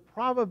the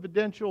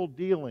providential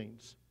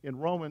dealings in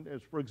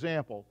Romans. For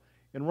example,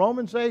 in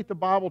Romans 8, the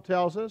Bible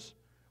tells us,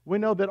 we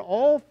know that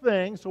all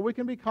things, so we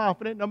can be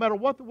confident, no matter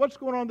what's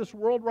going on in this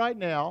world right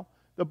now,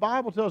 the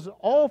Bible tells us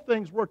all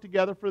things work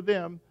together for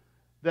them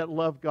that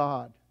love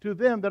God, to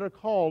them that are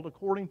called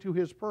according to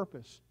His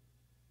purpose.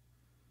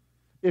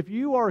 If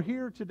you are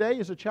here today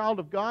as a child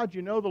of God,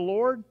 you know the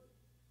Lord,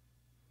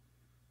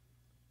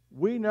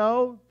 we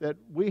know that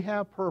we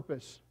have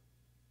purpose.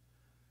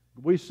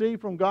 We see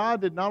from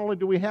God that not only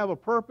do we have a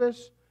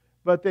purpose,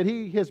 but that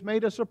He has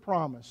made us a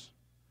promise.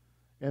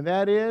 And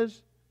that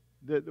is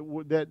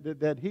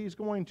that He's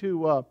going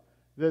to,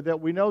 that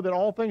we know that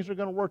all things are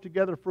going to work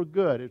together for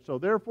good. And so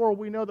therefore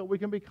we know that we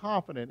can be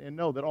confident and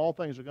know that all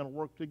things are going to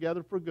work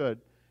together for good,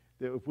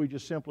 that if we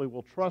just simply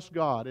will trust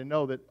God and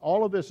know that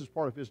all of this is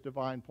part of His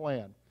divine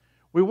plan.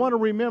 We want to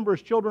remember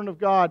as children of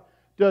God,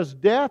 does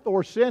death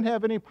or sin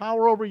have any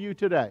power over you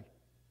today?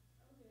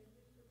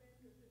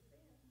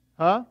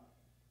 Huh?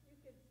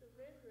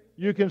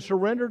 You can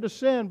surrender to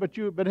sin, but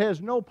it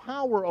has no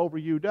power over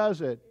you,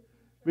 does it?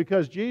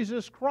 Because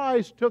Jesus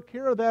Christ took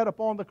care of that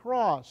upon the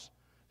cross.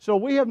 So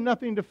we have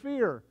nothing to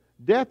fear.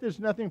 Death is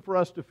nothing for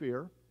us to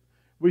fear.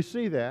 We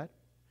see that.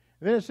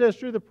 And then it says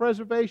through the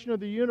preservation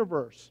of the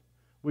universe.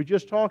 We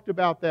just talked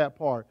about that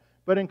part.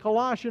 But in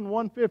Colossians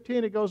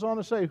 1:15 it goes on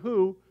to say,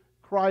 who,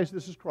 Christ,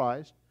 this is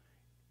Christ,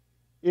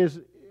 is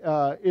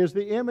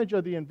the image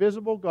of the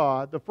invisible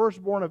God, the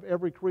firstborn of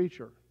every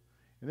creature.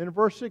 And then in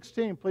verse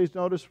 16, please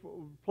notice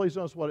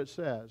what it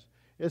says.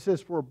 It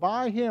says, for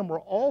by Him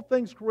were all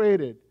things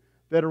created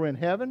that are in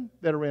heaven,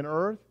 that are in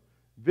earth,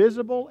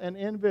 visible and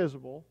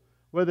invisible,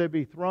 whether they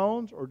be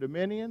thrones or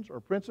dominions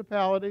or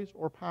principalities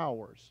or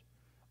powers.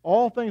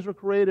 All things were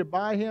created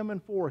by Him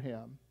and for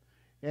Him,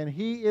 and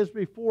He is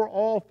before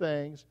all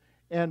things,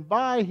 and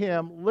by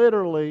Him,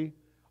 literally,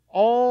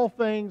 all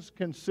things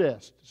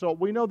consist. So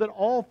we know that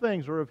all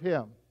things are of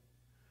Him.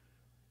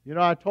 You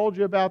know, I told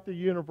you about the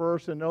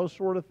universe and those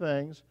sort of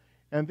things,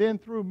 and then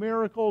through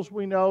miracles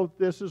we know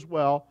this as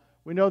well.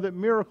 We know that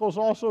miracles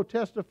also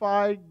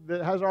testify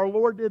that as our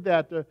Lord did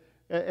that,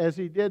 as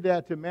He did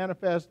that to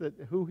manifest that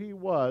who He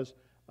was,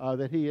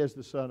 that He is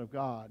the Son of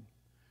God.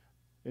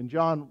 In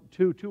John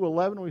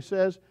 2:11 we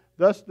says,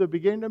 thus the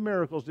beginning of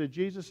miracles did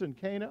Jesus in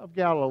Cana of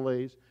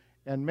Galilee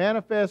and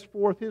manifest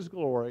forth His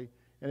glory,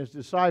 and His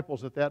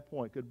disciples at that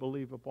point could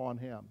believe upon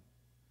Him.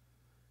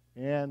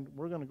 And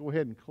we're going to go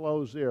ahead and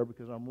close there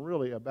because I'm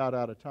really about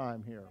out of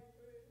time here.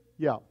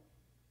 Yeah.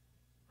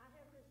 I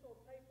have this little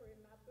paper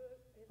in my book,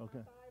 in Okay.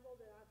 my Bible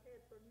that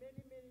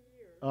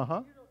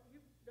Uh-huh. You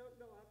don't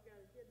know I've got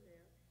it in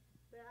there,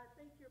 but I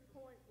think your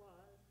point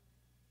was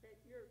that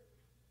you're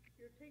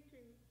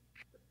teaching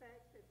the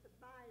fact that the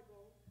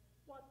Bible,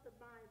 what the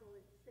Bible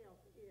itself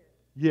is.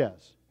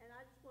 Yes. And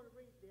I just want to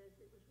read this.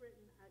 It was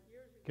written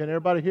years ago. Can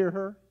everybody hear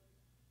her?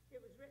 It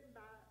was written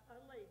by a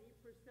lady,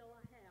 Priscilla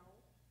Howell,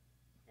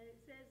 and it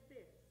says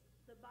this,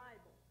 the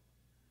Bible.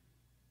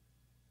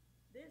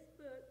 This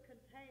book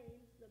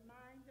contains the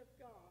mind of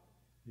God,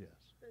 Yes.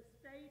 the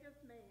state of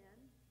man,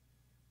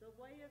 the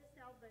way of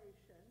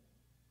salvation,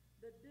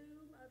 the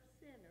doom of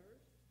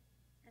sinners,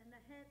 and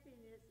the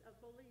happiness of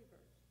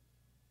believers.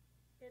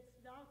 Its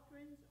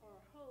doctrines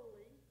are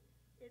holy,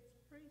 its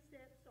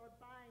precepts are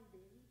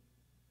binding,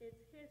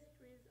 its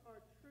histories are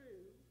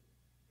true,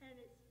 and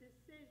its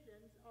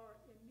decisions are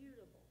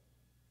immutable.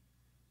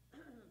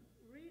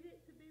 Read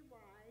it to be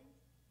wise,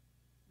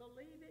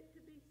 believe it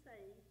to be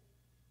safe,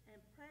 and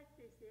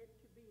practice it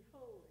to be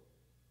holy.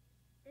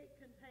 It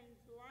contains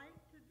light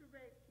to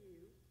direct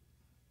you,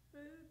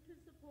 food to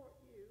support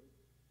you,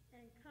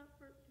 and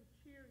comfort to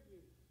cheer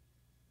you.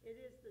 It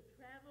is the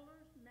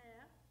traveler's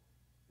map,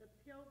 the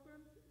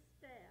pilgrim's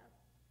staff,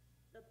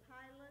 the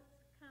pilot's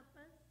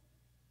compass,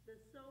 the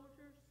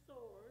soldier's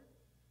sword,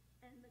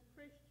 and the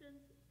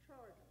Christian's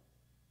charter.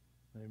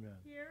 Amen.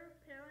 Here,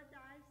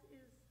 paradise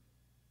is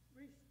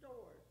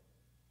restored,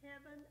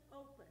 heaven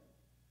opened,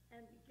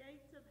 and the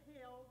gates of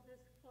hell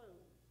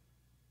disclosed.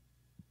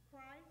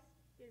 Christ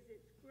is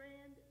its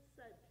grand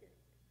subject,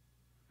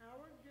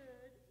 our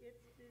good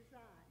its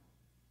design,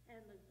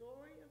 and the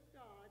glory of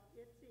God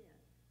its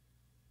end.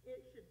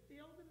 It should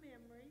fill the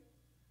memory,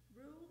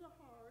 rule the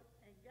heart,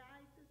 and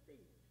guide the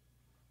feet.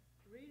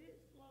 Read it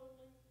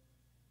slowly,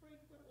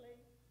 frequently,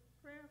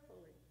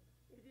 prayerfully.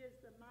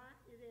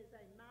 It is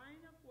a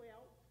mine of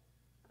wealth,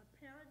 a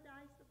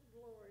paradise of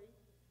glory,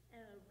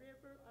 and a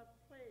river of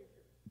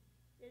pleasure.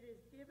 It is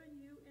given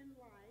you in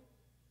life.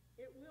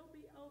 It will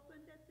be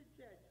opened at the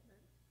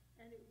judgment,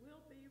 and it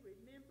will be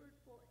remembered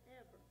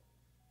forever.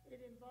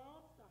 It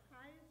involves the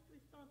highest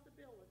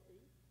responsibility.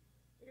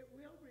 It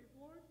will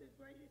reward the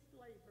greatest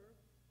labor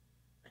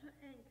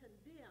and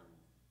condemn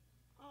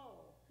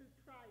all who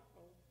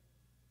trifle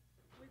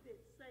with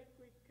its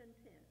sacred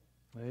content.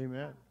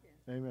 Amen.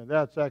 Amen.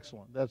 That's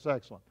excellent. That's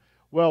excellent.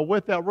 Well,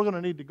 with that, we're going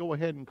to need to go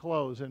ahead and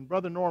close. And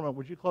Brother Norman,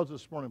 would you close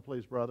this morning,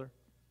 please, brother?